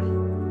higher.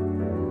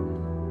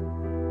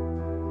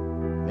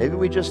 Maybe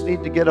we just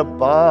need to get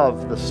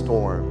above the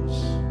storms,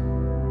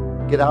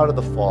 get out of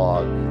the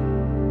fog.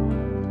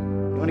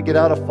 You want to get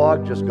out of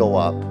fog? Just go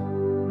up.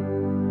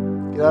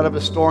 Get out of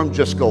a storm,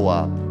 just go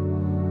up.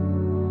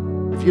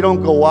 If you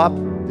don't go up,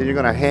 then you're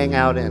going to hang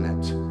out in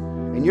it.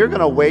 And you're going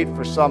to wait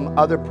for some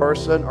other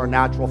person or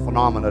natural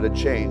phenomena to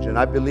change. And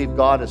I believe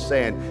God is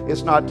saying,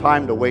 it's not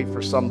time to wait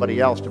for somebody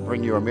else to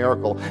bring you a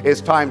miracle.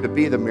 It's time to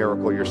be the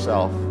miracle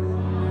yourself.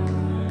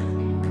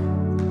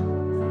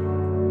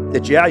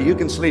 That, yeah, you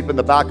can sleep in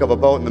the back of a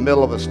boat in the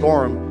middle of a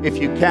storm. If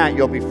you can't,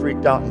 you'll be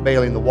freaked out and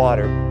bailing the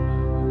water.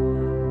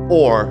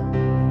 Or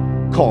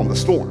calm the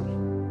storm.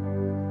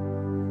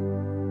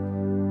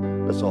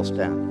 Let's all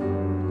stand.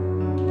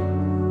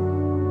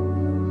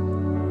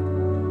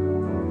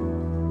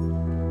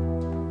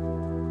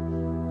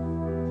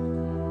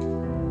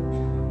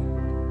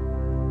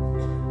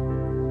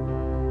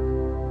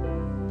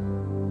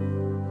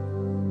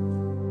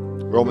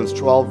 Romans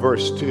 12,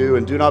 verse 2,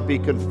 and do not be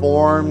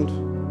conformed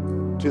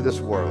to this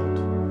world,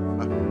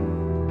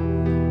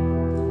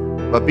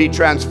 but be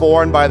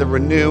transformed by the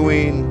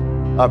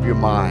renewing of your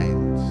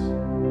minds.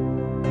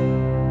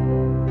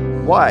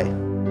 Why?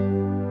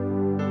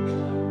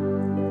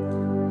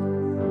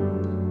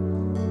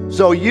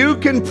 So you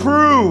can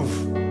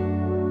prove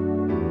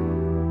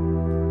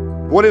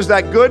what is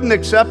that good and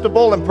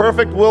acceptable and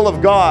perfect will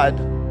of God.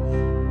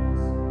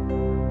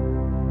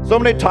 So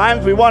many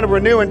times we want to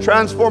renew and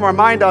transform our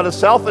mind out of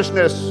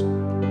selfishness.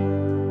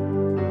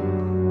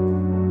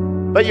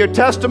 But your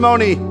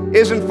testimony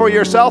isn't for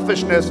your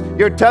selfishness.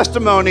 Your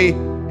testimony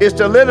is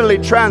to literally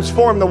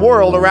transform the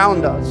world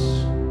around us.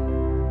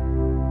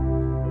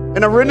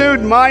 And a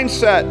renewed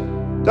mindset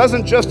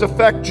doesn't just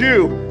affect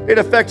you, it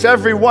affects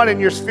everyone in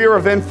your sphere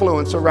of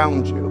influence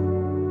around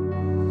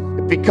you.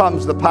 It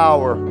becomes the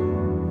power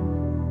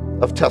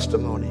of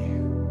testimony.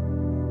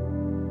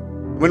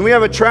 When we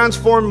have a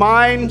transformed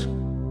mind,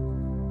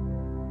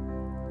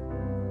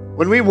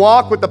 when we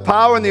walk with the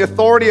power and the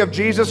authority of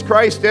Jesus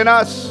Christ in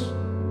us,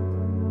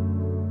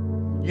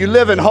 you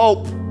live in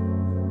hope,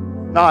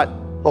 not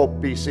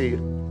Hope, BC.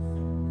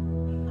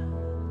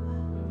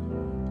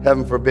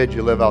 Heaven forbid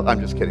you live out.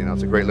 I'm just kidding.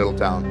 It's a great little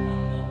town.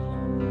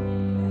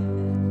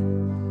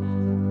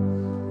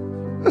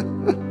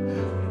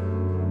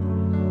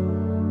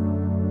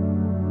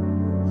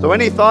 So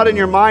any thought in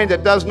your mind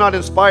that does not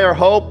inspire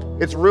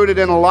hope, it's rooted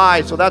in a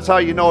lie. So that's how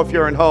you know if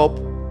you're in hope.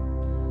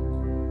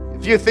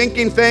 If you're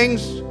thinking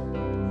things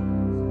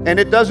and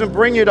it doesn't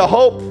bring you to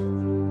hope,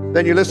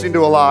 then you're listening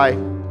to a lie.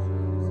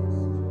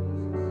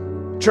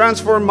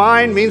 Transformed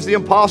mind means the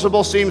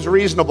impossible seems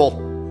reasonable.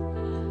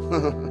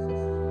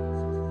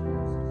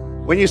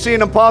 When you see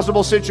an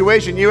impossible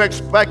situation, you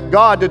expect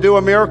God to do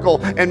a miracle,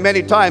 and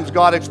many times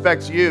God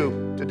expects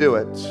you to do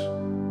it.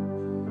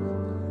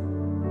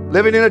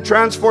 Living in a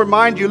transformed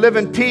mind, you live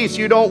in peace,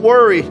 you don't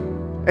worry,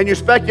 and your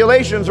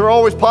speculations are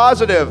always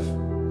positive,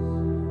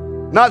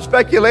 not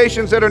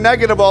speculations that are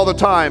negative all the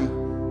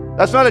time.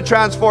 That's not a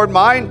transformed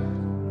mind.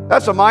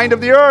 That's a mind of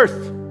the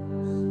earth.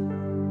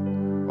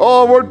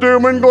 Oh, we're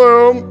doom and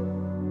gloom.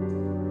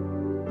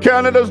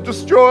 Canada's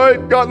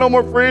destroyed, got no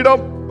more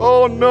freedom.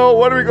 Oh no,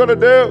 what are we going to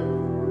do?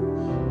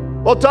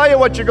 Well, I'll tell you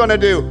what you're going to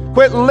do.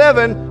 Quit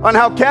living on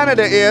how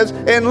Canada is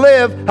and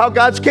live how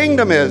God's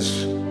kingdom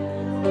is.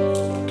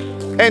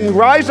 And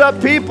rise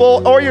up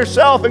people or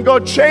yourself and go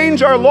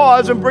change our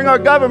laws and bring our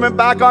government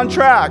back on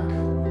track.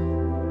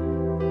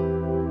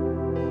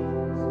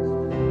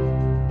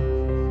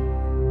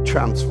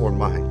 Transform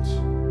minds.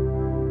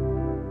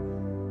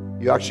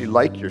 You actually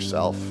like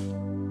yourself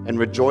and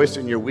rejoice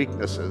in your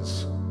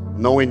weaknesses,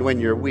 knowing when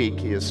you're weak,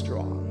 He is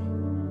strong.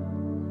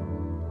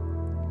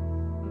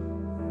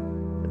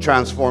 A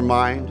transformed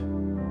mind,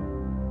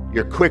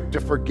 you're quick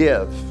to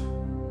forgive,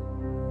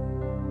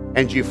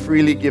 and you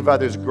freely give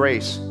others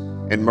grace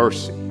and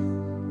mercy.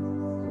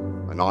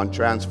 A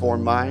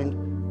non-transformed mind,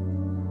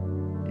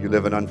 you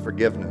live in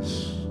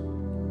unforgiveness,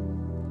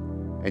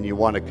 and you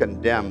want to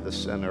condemn the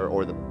sinner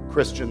or the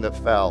Christian that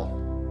fell,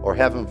 or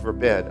heaven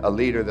forbid, a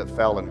leader that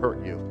fell and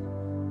hurt you,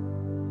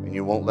 and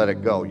you won't let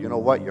it go. You know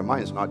what? Your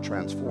mind's not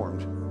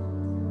transformed.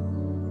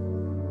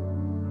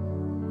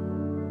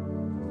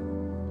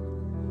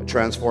 A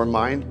transformed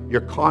mind,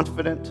 you're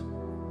confident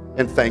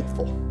and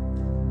thankful.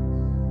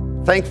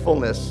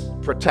 Thankfulness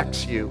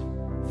protects you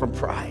from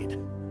pride.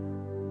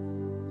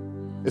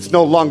 It's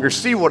no longer,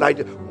 see what I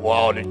did.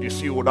 Wow, did you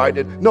see what I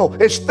did? No,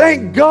 it's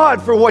thank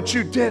God for what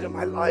you did in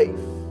my life.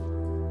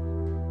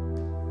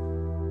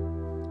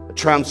 A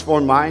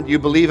transformed mind, you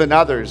believe in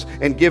others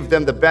and give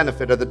them the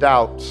benefit of the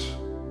doubt.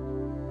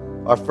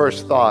 Our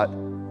first thought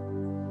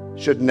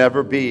should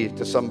never be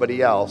to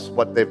somebody else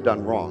what they've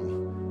done wrong.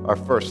 Our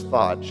first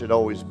thought should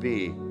always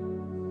be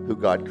who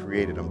God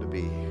created them to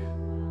be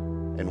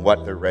and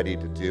what they're ready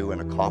to do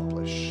and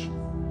accomplish.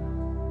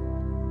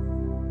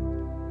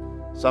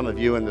 Some of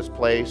you in this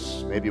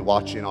place, maybe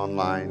watching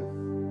online,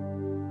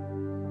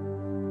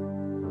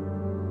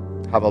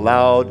 have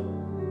allowed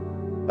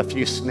a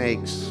few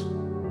snakes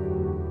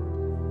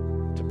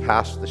to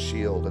pass the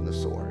shield and the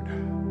sword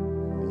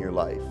in your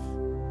life.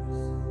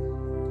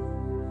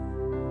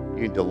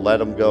 You need to let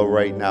them go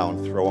right now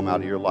and throw them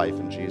out of your life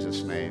in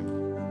Jesus' name.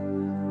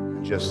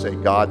 And just say,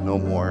 God, no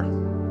more.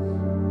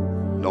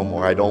 No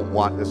more. I don't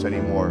want this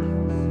anymore.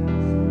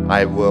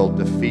 I will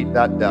defeat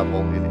that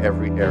devil in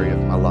every area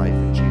of my life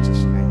in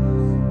Jesus' name.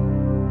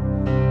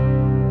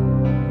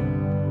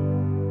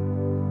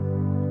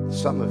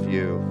 Some of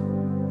you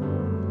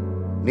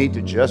need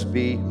to just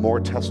be more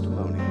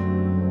testimony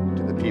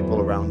to the people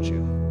around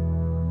you.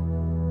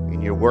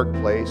 In your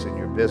workplace, in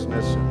your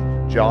business,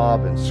 in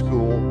job, in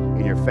school,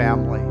 in your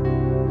family.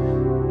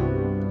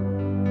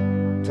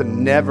 To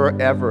never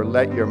ever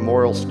let your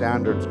moral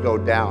standards go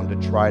down to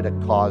try to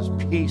cause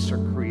peace or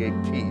create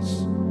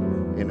peace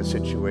in a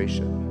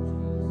situation.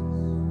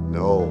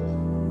 No.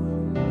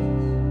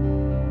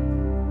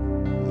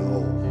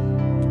 No.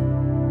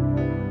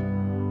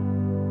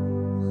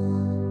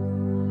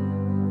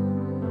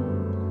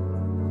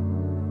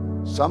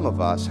 Some of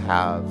us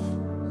have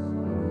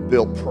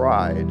built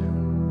pride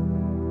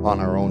on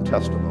our own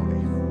testimony.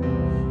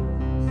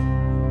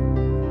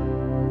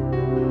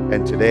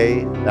 And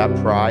today, that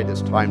pride,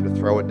 is time to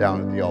throw it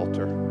down at the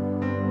altar,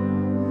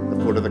 the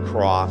foot of the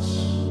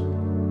cross.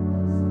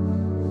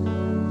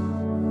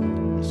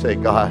 And say,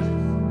 God,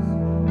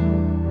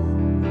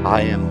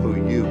 I am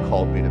who you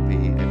called me to be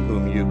and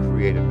whom you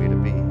created me to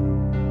be.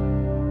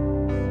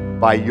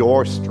 By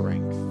your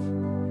strength,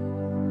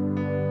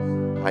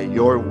 by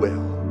your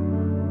will,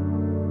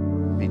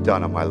 be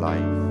done in my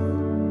life.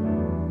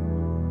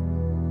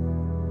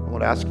 I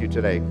want to ask you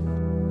today,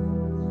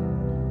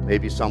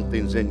 maybe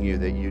something's in you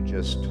that you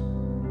just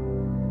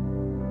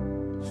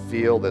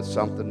feel that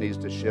something needs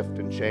to shift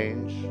and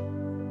change.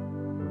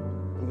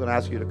 I'm going to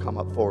ask you to come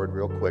up forward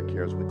real quick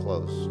here as we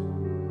close.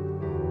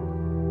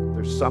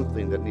 There's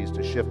something that needs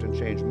to shift and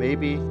change.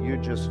 Maybe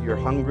you're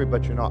hungry,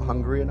 but you're not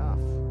hungry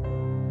enough.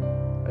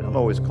 I don't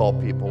always call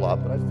people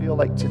up, but I feel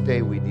like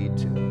today we need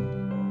to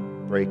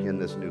break in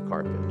this new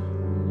carpet.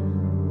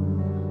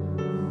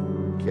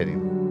 I'm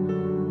kidding.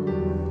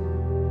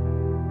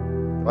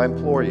 I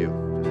implore you,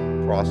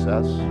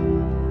 process.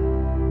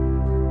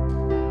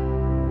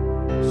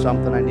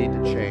 Something I need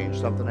to change,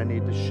 something I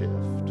need to shift.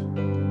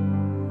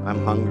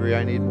 I'm hungry,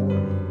 I need more.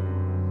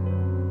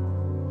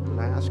 Can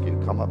I ask you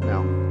to come up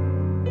now?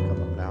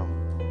 Come up now.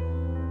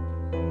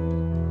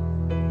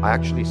 I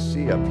actually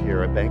see up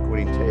here a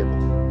banqueting table.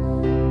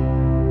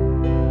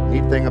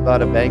 Neat thing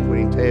about a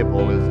banqueting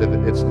table is that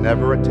it's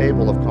never a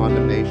table of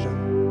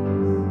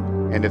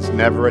condemnation, and it's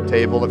never a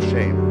table of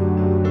shame.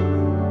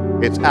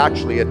 It's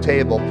actually a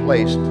table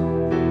placed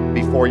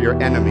before your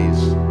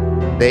enemies.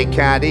 They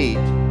can't eat,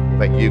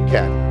 but you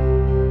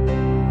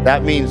can.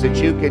 That means that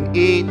you can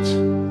eat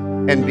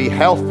and be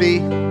healthy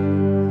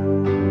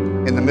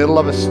in the middle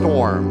of a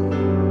storm.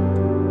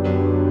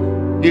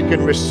 You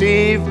can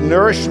receive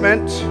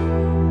nourishment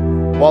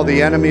while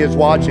the enemy is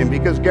watching,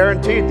 because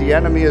guaranteed the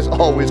enemy is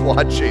always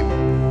watching.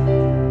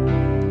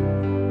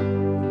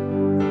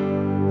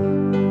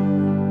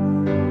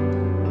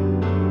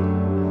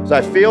 So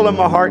I feel in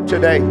my heart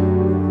today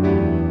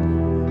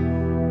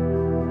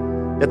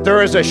that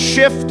there is a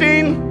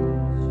shifting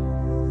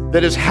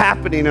that is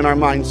happening in our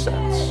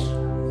mindsets.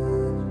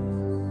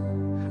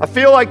 I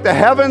feel like the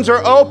heavens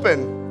are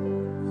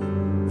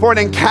open for an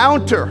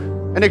encounter,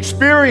 an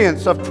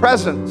experience of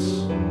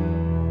presence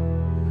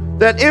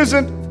that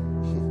isn't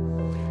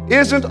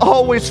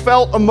always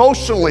felt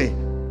emotionally.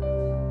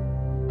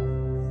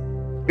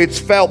 It's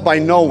felt by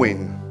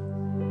knowing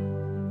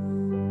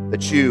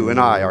that you and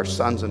I are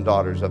sons and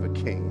daughters of a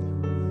king.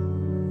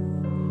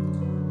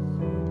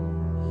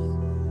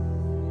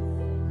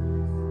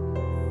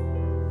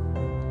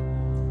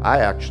 I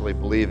actually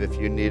believe if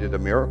you needed a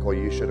miracle,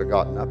 you should have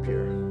gotten up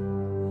here.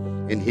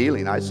 In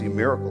healing, I see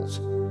miracles,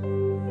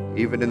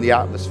 even in the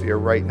atmosphere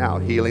right now,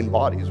 healing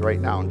bodies right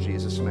now in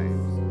Jesus'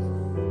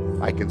 name.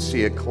 I can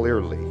see it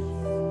clearly.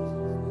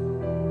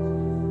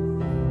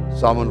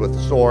 Someone with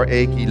sore,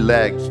 achy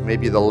legs,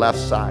 maybe the left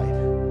side,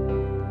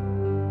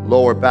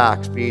 lower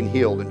backs being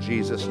healed in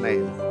Jesus'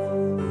 name.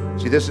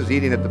 See, this is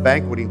eating at the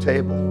banqueting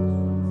table.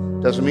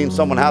 Doesn't mean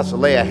someone has to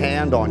lay a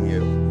hand on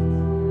you.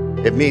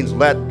 It means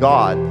let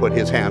God put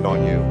his hand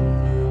on you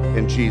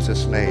in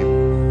Jesus'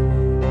 name.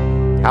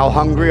 How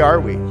hungry are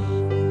we?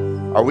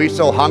 Are we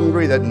so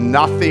hungry that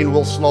nothing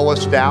will slow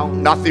us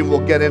down? Nothing will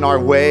get in our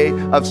way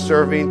of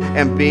serving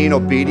and being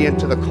obedient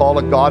to the call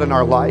of God in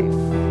our life?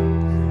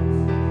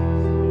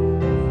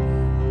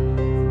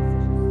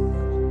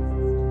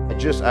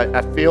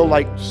 I feel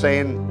like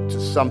saying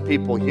to some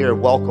people here,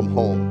 welcome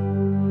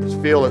home. I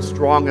just feel it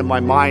strong in my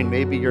mind.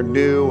 Maybe you're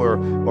new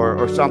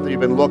or something,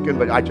 you've been looking,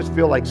 but I just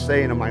feel like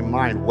saying in my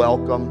mind,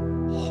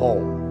 welcome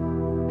home.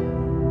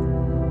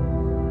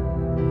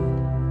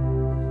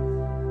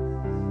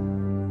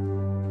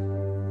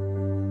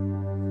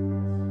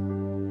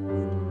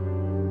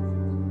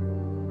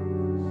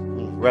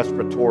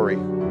 Respiratory.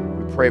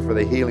 We pray for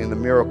the healing, the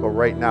miracle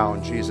right now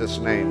in Jesus'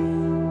 name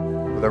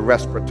for the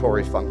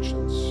respiratory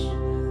functions.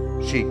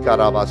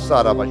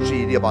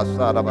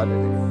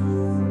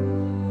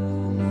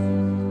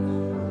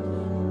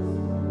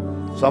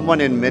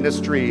 Someone in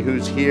ministry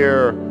who's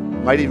here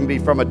might even be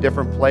from a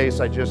different place.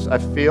 I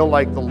feel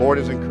like the Lord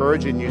is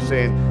encouraging you,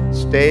 saying,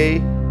 stay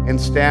and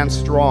stand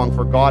strong,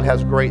 for God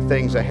has great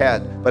things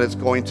ahead, but it's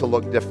going to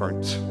look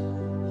different.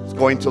 It's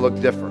going to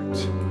look different.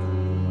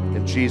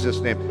 In Jesus'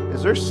 name.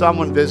 Is there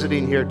someone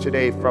visiting here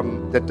today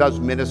that does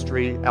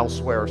ministry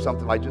elsewhere or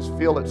something? I just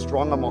feel it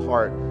strong on my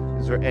heart.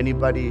 Is there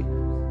anybody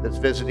that's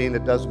visiting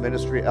that does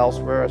ministry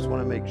elsewhere? I just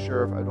want to make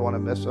sure if I don't want to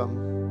miss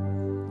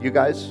them. You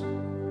guys?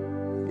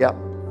 Yep.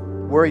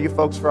 Where are you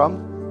folks from?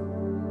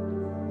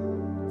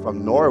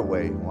 From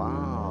Norway.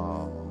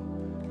 Wow.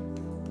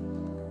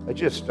 I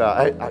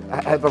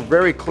have a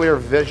very clear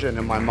vision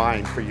in my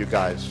mind for you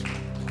guys.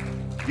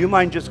 Do you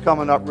mind just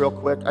coming up real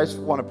quick? I just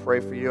want to pray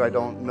for you. I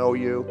don't know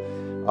you.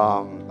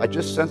 I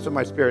just sense in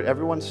my spirit,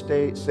 everyone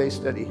stay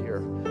steady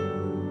here.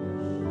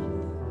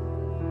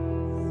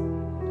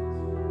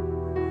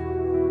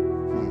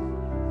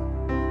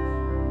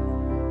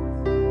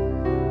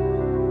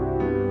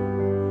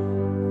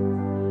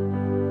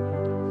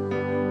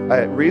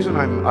 The reason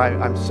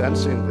I'm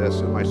sensing this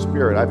in my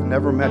spirit, I've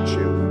never met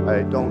you.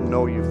 I don't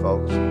know you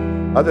folks.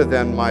 Other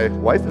than my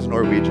wife is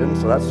Norwegian,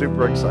 so that's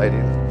super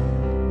exciting.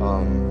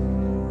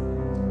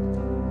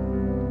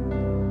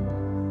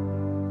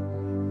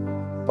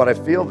 But I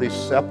feel these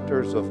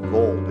scepters of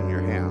gold in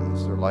your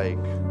hands. They're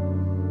like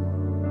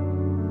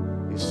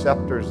these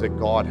scepters that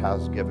God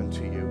has given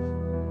to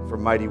you for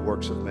mighty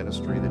works of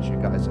ministry that you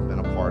guys have been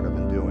a part of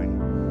and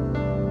doing.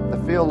 I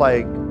feel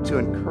like to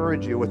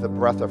encourage you with a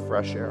breath of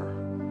fresh air.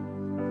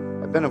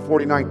 I've been in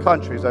 49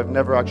 countries. I've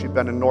never actually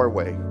been in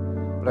Norway.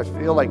 But I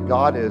feel like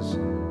God is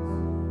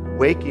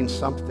waking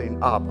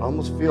something up. I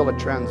almost feel a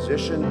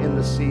transition in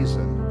the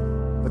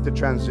season. But the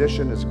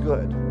transition is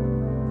good.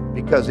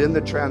 Because in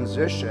the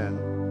transition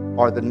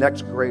are the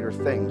next greater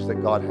things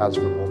that God has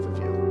for both of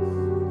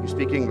you. You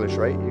speak English,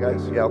 right? You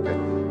guys? Yeah, okay.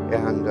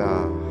 And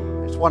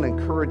I just want to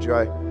encourage you.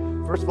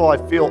 First of all, I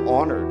feel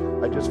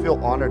honored. I just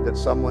feel honored that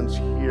someone's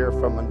here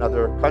from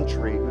another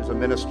country who's a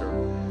minister.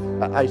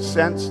 I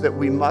sense that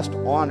we must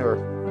honor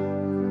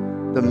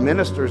the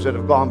ministers that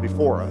have gone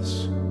before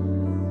us.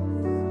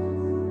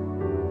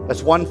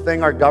 That's one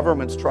thing our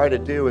governments try to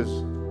do,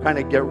 is kind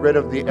of get rid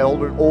of the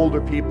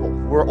older people.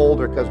 We're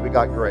older because we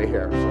got gray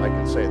hair, so I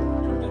can say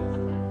that.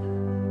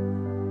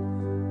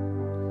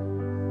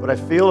 But I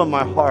feel in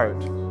my heart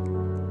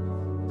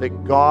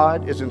that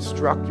God is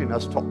instructing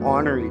us to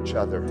honor each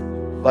other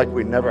like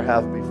we never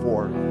have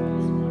before.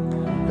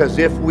 Because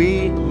if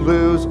we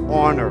lose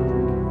honor,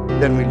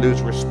 then we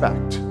lose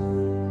respect.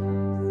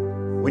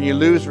 When you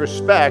lose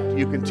respect,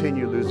 you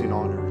continue losing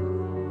honor.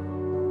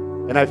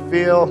 And I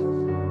feel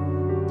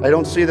I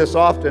don't see this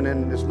often,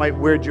 and this might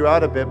weird you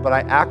out a bit, but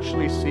I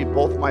actually see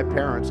both my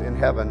parents in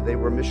heaven. They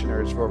were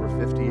missionaries for over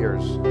 50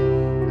 years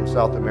in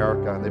South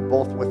America, and they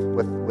both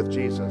with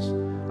Jesus.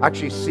 I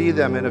actually see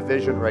them in a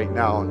vision right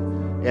now,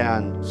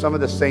 and some of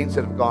the saints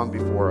that have gone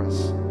before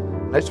us.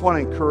 And I just want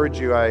to encourage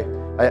you.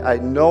 I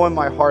know in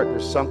my heart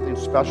there's something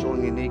special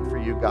and unique for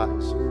you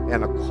guys,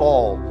 and a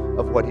call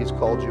of what He's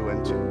called you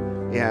into.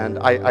 And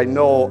I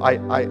know,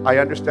 I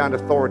understand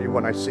authority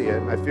when I see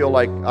it, and I feel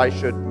like I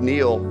should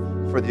kneel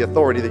for the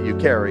authority that you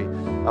carry.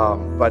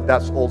 But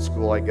that's old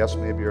school, I guess,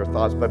 maybe your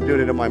thoughts, but I'm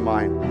doing it in my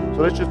mind.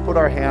 So let's just put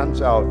our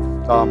hands out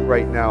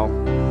right now.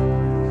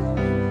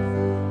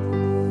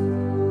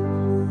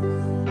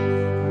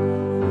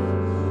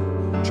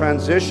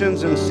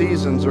 Transitions and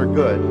seasons are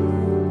good.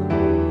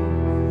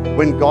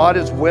 When God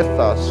is with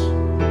us,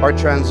 our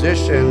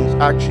transitions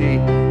actually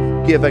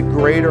give a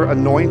greater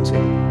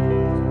anointing.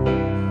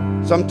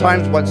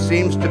 Sometimes what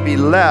seems to be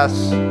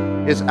less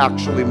is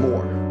actually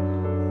more.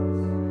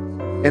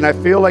 And I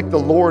feel like the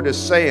Lord is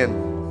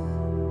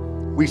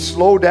saying, we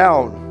slow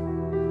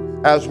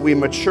down as we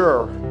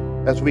mature,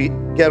 as we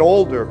get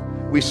older,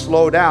 we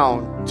slow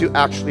down to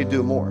actually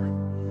do more.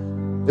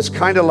 It's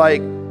kind of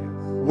like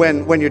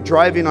when you're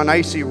driving on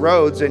icy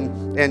roads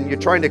and you're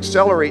trying to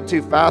accelerate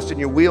too fast and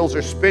your wheels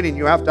are spinning,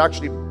 you have to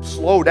actually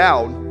slow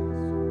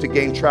down to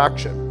gain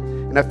traction.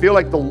 And I feel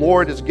like the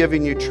Lord is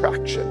giving you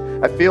traction.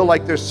 I feel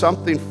like there's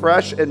something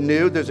fresh and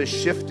new. There's a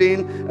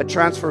shifting, a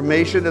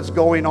transformation that's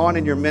going on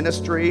in your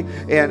ministry.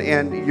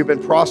 And you've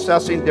been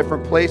processing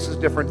different places,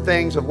 different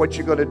things of what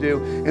you're going to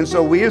do. And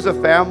so we as a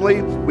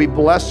family, we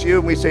bless you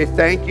and we say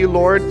thank you,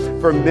 Lord,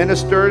 for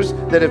ministers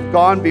that have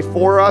gone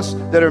before us,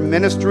 that are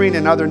ministering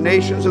in other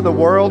nations of the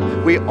world.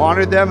 We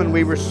honor them and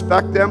we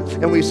respect them.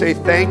 And we say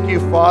thank you,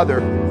 Father.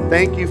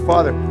 Thank you,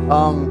 Father.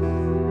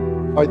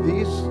 Are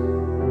these?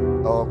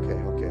 Oh, okay.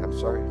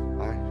 Sorry,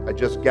 I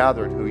just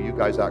gathered who you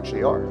guys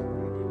actually are.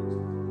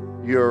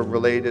 You're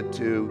related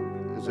to,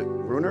 is it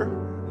Runard?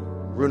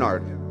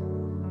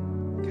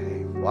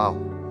 Okay, wow.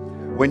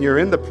 When you're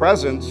in the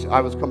presence,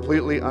 I was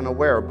completely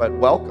unaware, but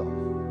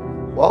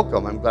welcome.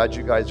 Welcome, I'm glad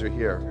you guys are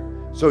here.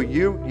 So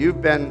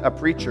you've been a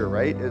preacher,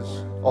 right?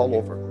 Is all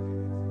over.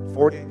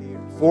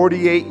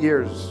 48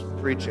 years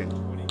preaching.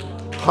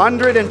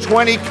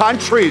 120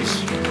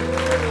 countries.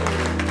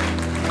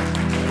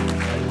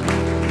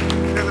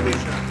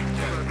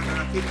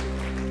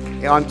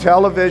 On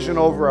television,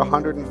 over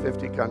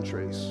 150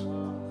 countries.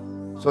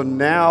 So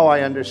now I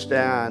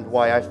understand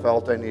why I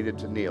felt I needed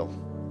to kneel.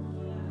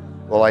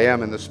 Well, I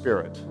am in the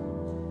Spirit.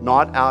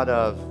 Not out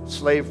of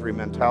slavery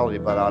mentality,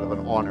 but out of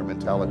an honor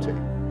mentality.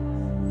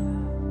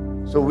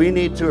 So we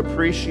need to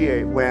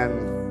appreciate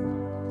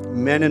when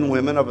men and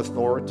women of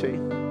authority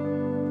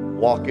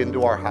walk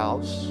into our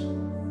house.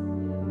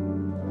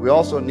 We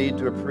also need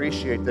to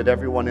appreciate that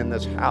everyone in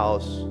this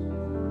house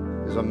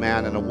is a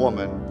man and a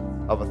woman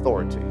of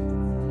authority.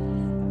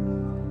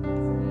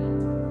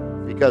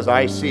 Because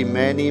I see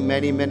many,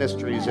 many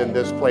ministries in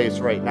this place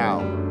right now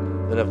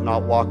that have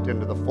not walked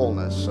into the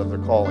fullness of their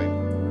calling.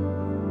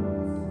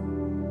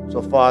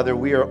 So, Father,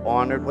 we are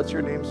honored. What's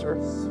your name, sir?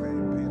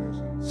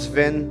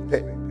 Sven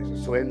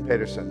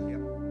Pedersen.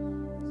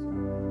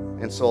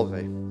 And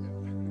Solveig.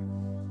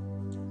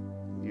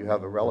 You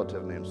have a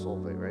relative named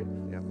Solveig, right?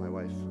 Yeah, my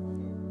wife.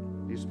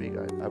 You speak.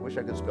 I wish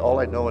I could speak. All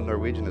I know in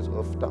Norwegian is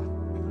Ufta.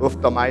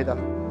 Ufta Maida.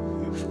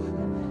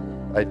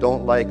 I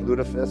don't like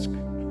lutefisk,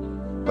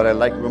 but I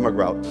like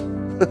rumagraut.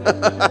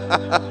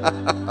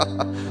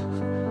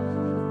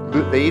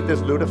 They eat this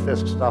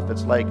lutefisk stuff.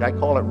 It's like, I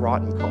call it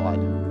rotten cod.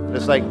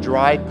 It's like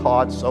dried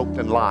cod soaked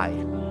in lye.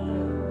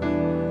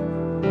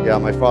 Yeah,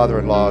 my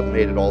father-in-law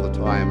made it all the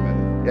time.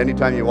 And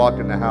anytime you walked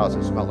in the house,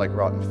 it smelled like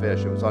rotten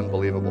fish. It was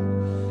unbelievable.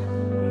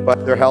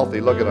 But they're healthy.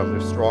 Look at them.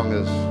 They're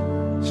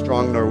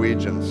strong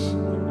Norwegians.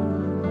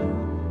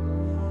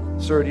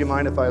 Sir, do you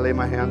mind if I lay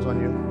my hands on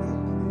you?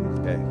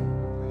 Okay.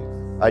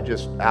 I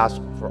just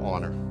ask for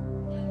honor.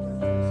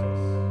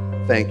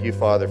 Thank you,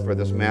 Father, for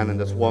this man and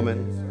this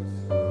woman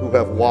who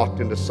have walked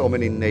into so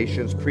many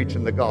nations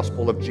preaching the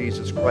gospel of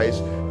Jesus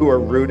Christ, who are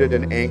rooted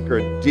and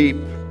anchored deep,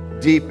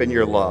 deep in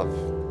your love.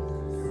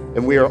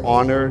 And we are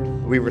honored,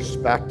 we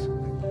respect,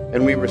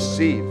 and we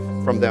receive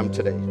from them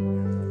today.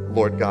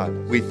 Lord God,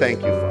 we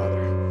thank you,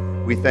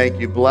 Father. We thank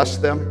you. Bless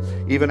them,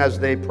 even as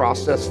they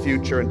process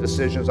future and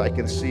decisions. I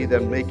can see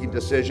them making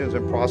decisions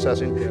and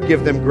processing.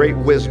 Give them great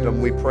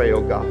wisdom, we pray,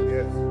 oh God.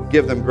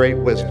 Give them great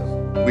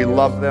wisdom. We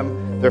love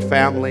them, their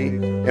family,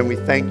 and we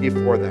thank you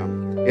for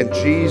them. In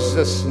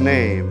Jesus'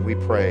 name we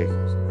pray.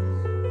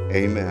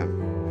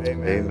 Amen.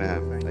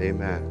 Amen.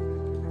 Amen.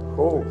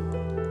 Oh.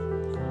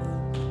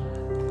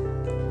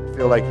 I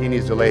feel like he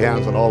needs to lay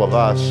hands on all of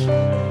us.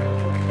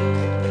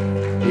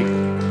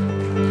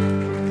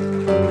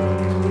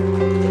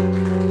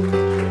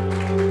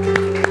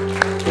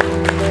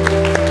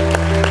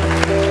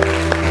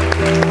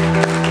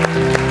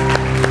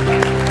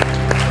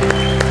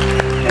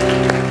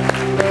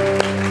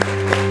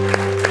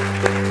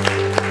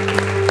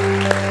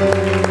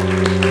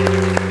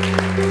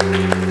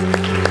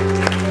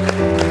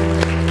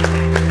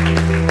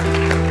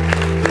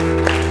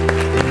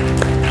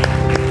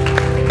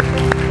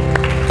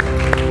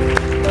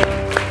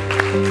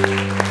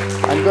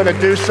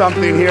 do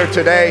something here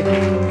today.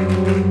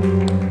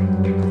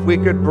 If we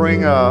could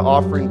bring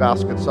offering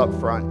baskets up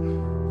front.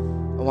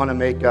 I want to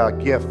make a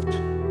gift,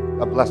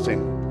 a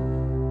blessing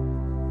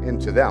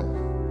into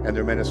them and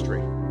their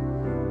ministry.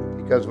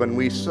 Because when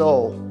we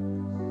sow,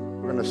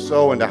 we're going to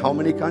sow into how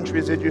many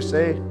countries did you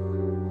say?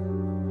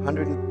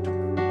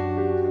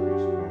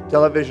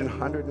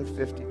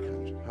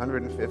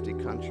 150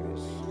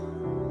 countries.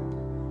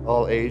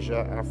 All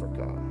Asia,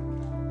 Africa,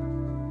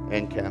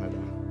 and Canada.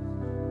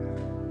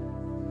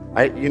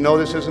 You know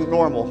this isn't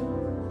normal,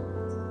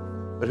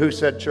 but who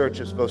said church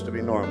is supposed to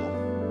be normal?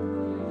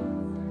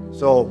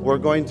 So we're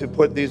going to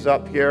put these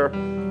up here,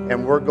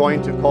 and we're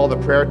going to call the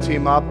prayer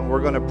team up, and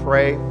we're going to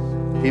pray.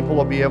 People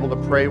will be able to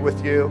pray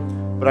with you,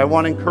 but I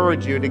want to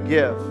encourage you to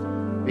give,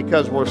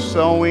 because we're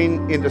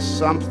sowing into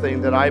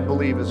something that I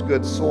believe is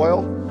good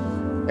soil,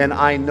 and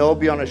I know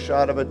beyond a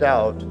shadow of a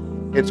doubt,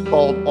 it's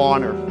called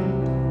honor.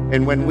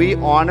 And when we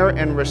honor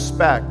and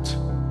respect,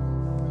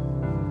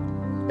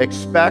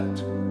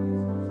 expect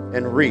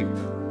and reap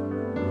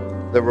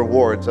the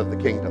rewards of the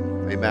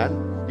kingdom.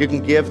 Amen. You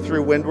can give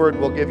through Windward.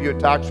 We'll give you a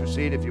tax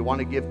receipt. If you want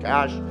to give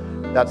cash,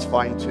 that's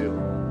fine too.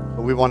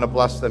 But we want to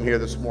bless them here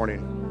this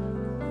morning.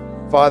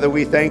 Father,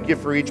 we thank you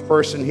for each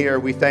person here.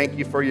 We thank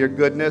you for your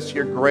goodness,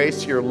 your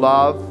grace, your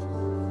love.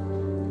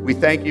 We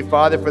thank you,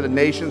 Father, for the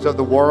nations of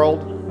the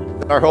world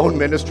that our own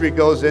ministry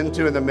goes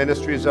into, and the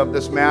ministries of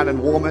this man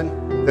and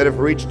woman that have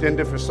reached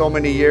into for so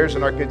many years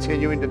and are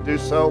continuing to do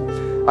so.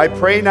 I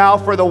pray now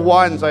for the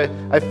ones.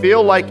 I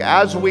feel like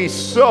as we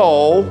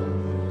sow,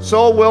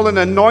 so will an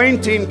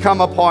anointing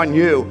come upon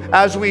you.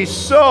 As we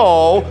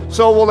sow,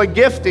 so will a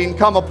gifting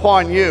come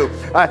upon you.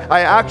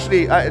 A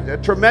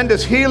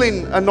tremendous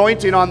healing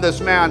anointing on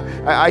this man.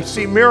 I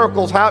see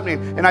miracles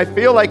happening. And I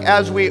feel like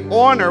as we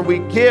honor, we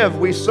give,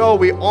 we sow,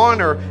 we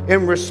honor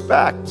in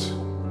respect,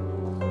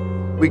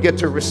 we get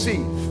to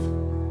receive.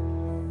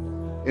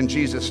 In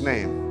Jesus'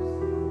 name.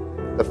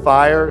 The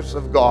fires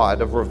of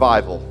God, of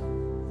revival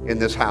in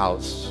this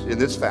house, in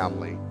this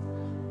family.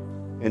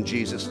 In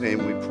Jesus'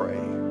 name we pray.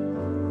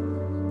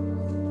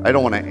 I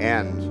don't want to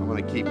end. I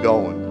want to keep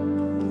going.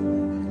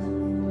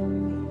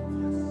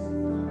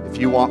 If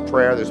you want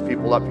prayer, there's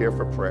people up here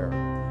for prayer.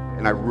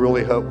 And I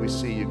really hope we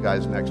see you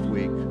guys next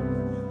week.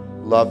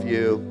 Love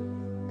you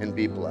and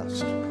be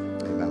blessed.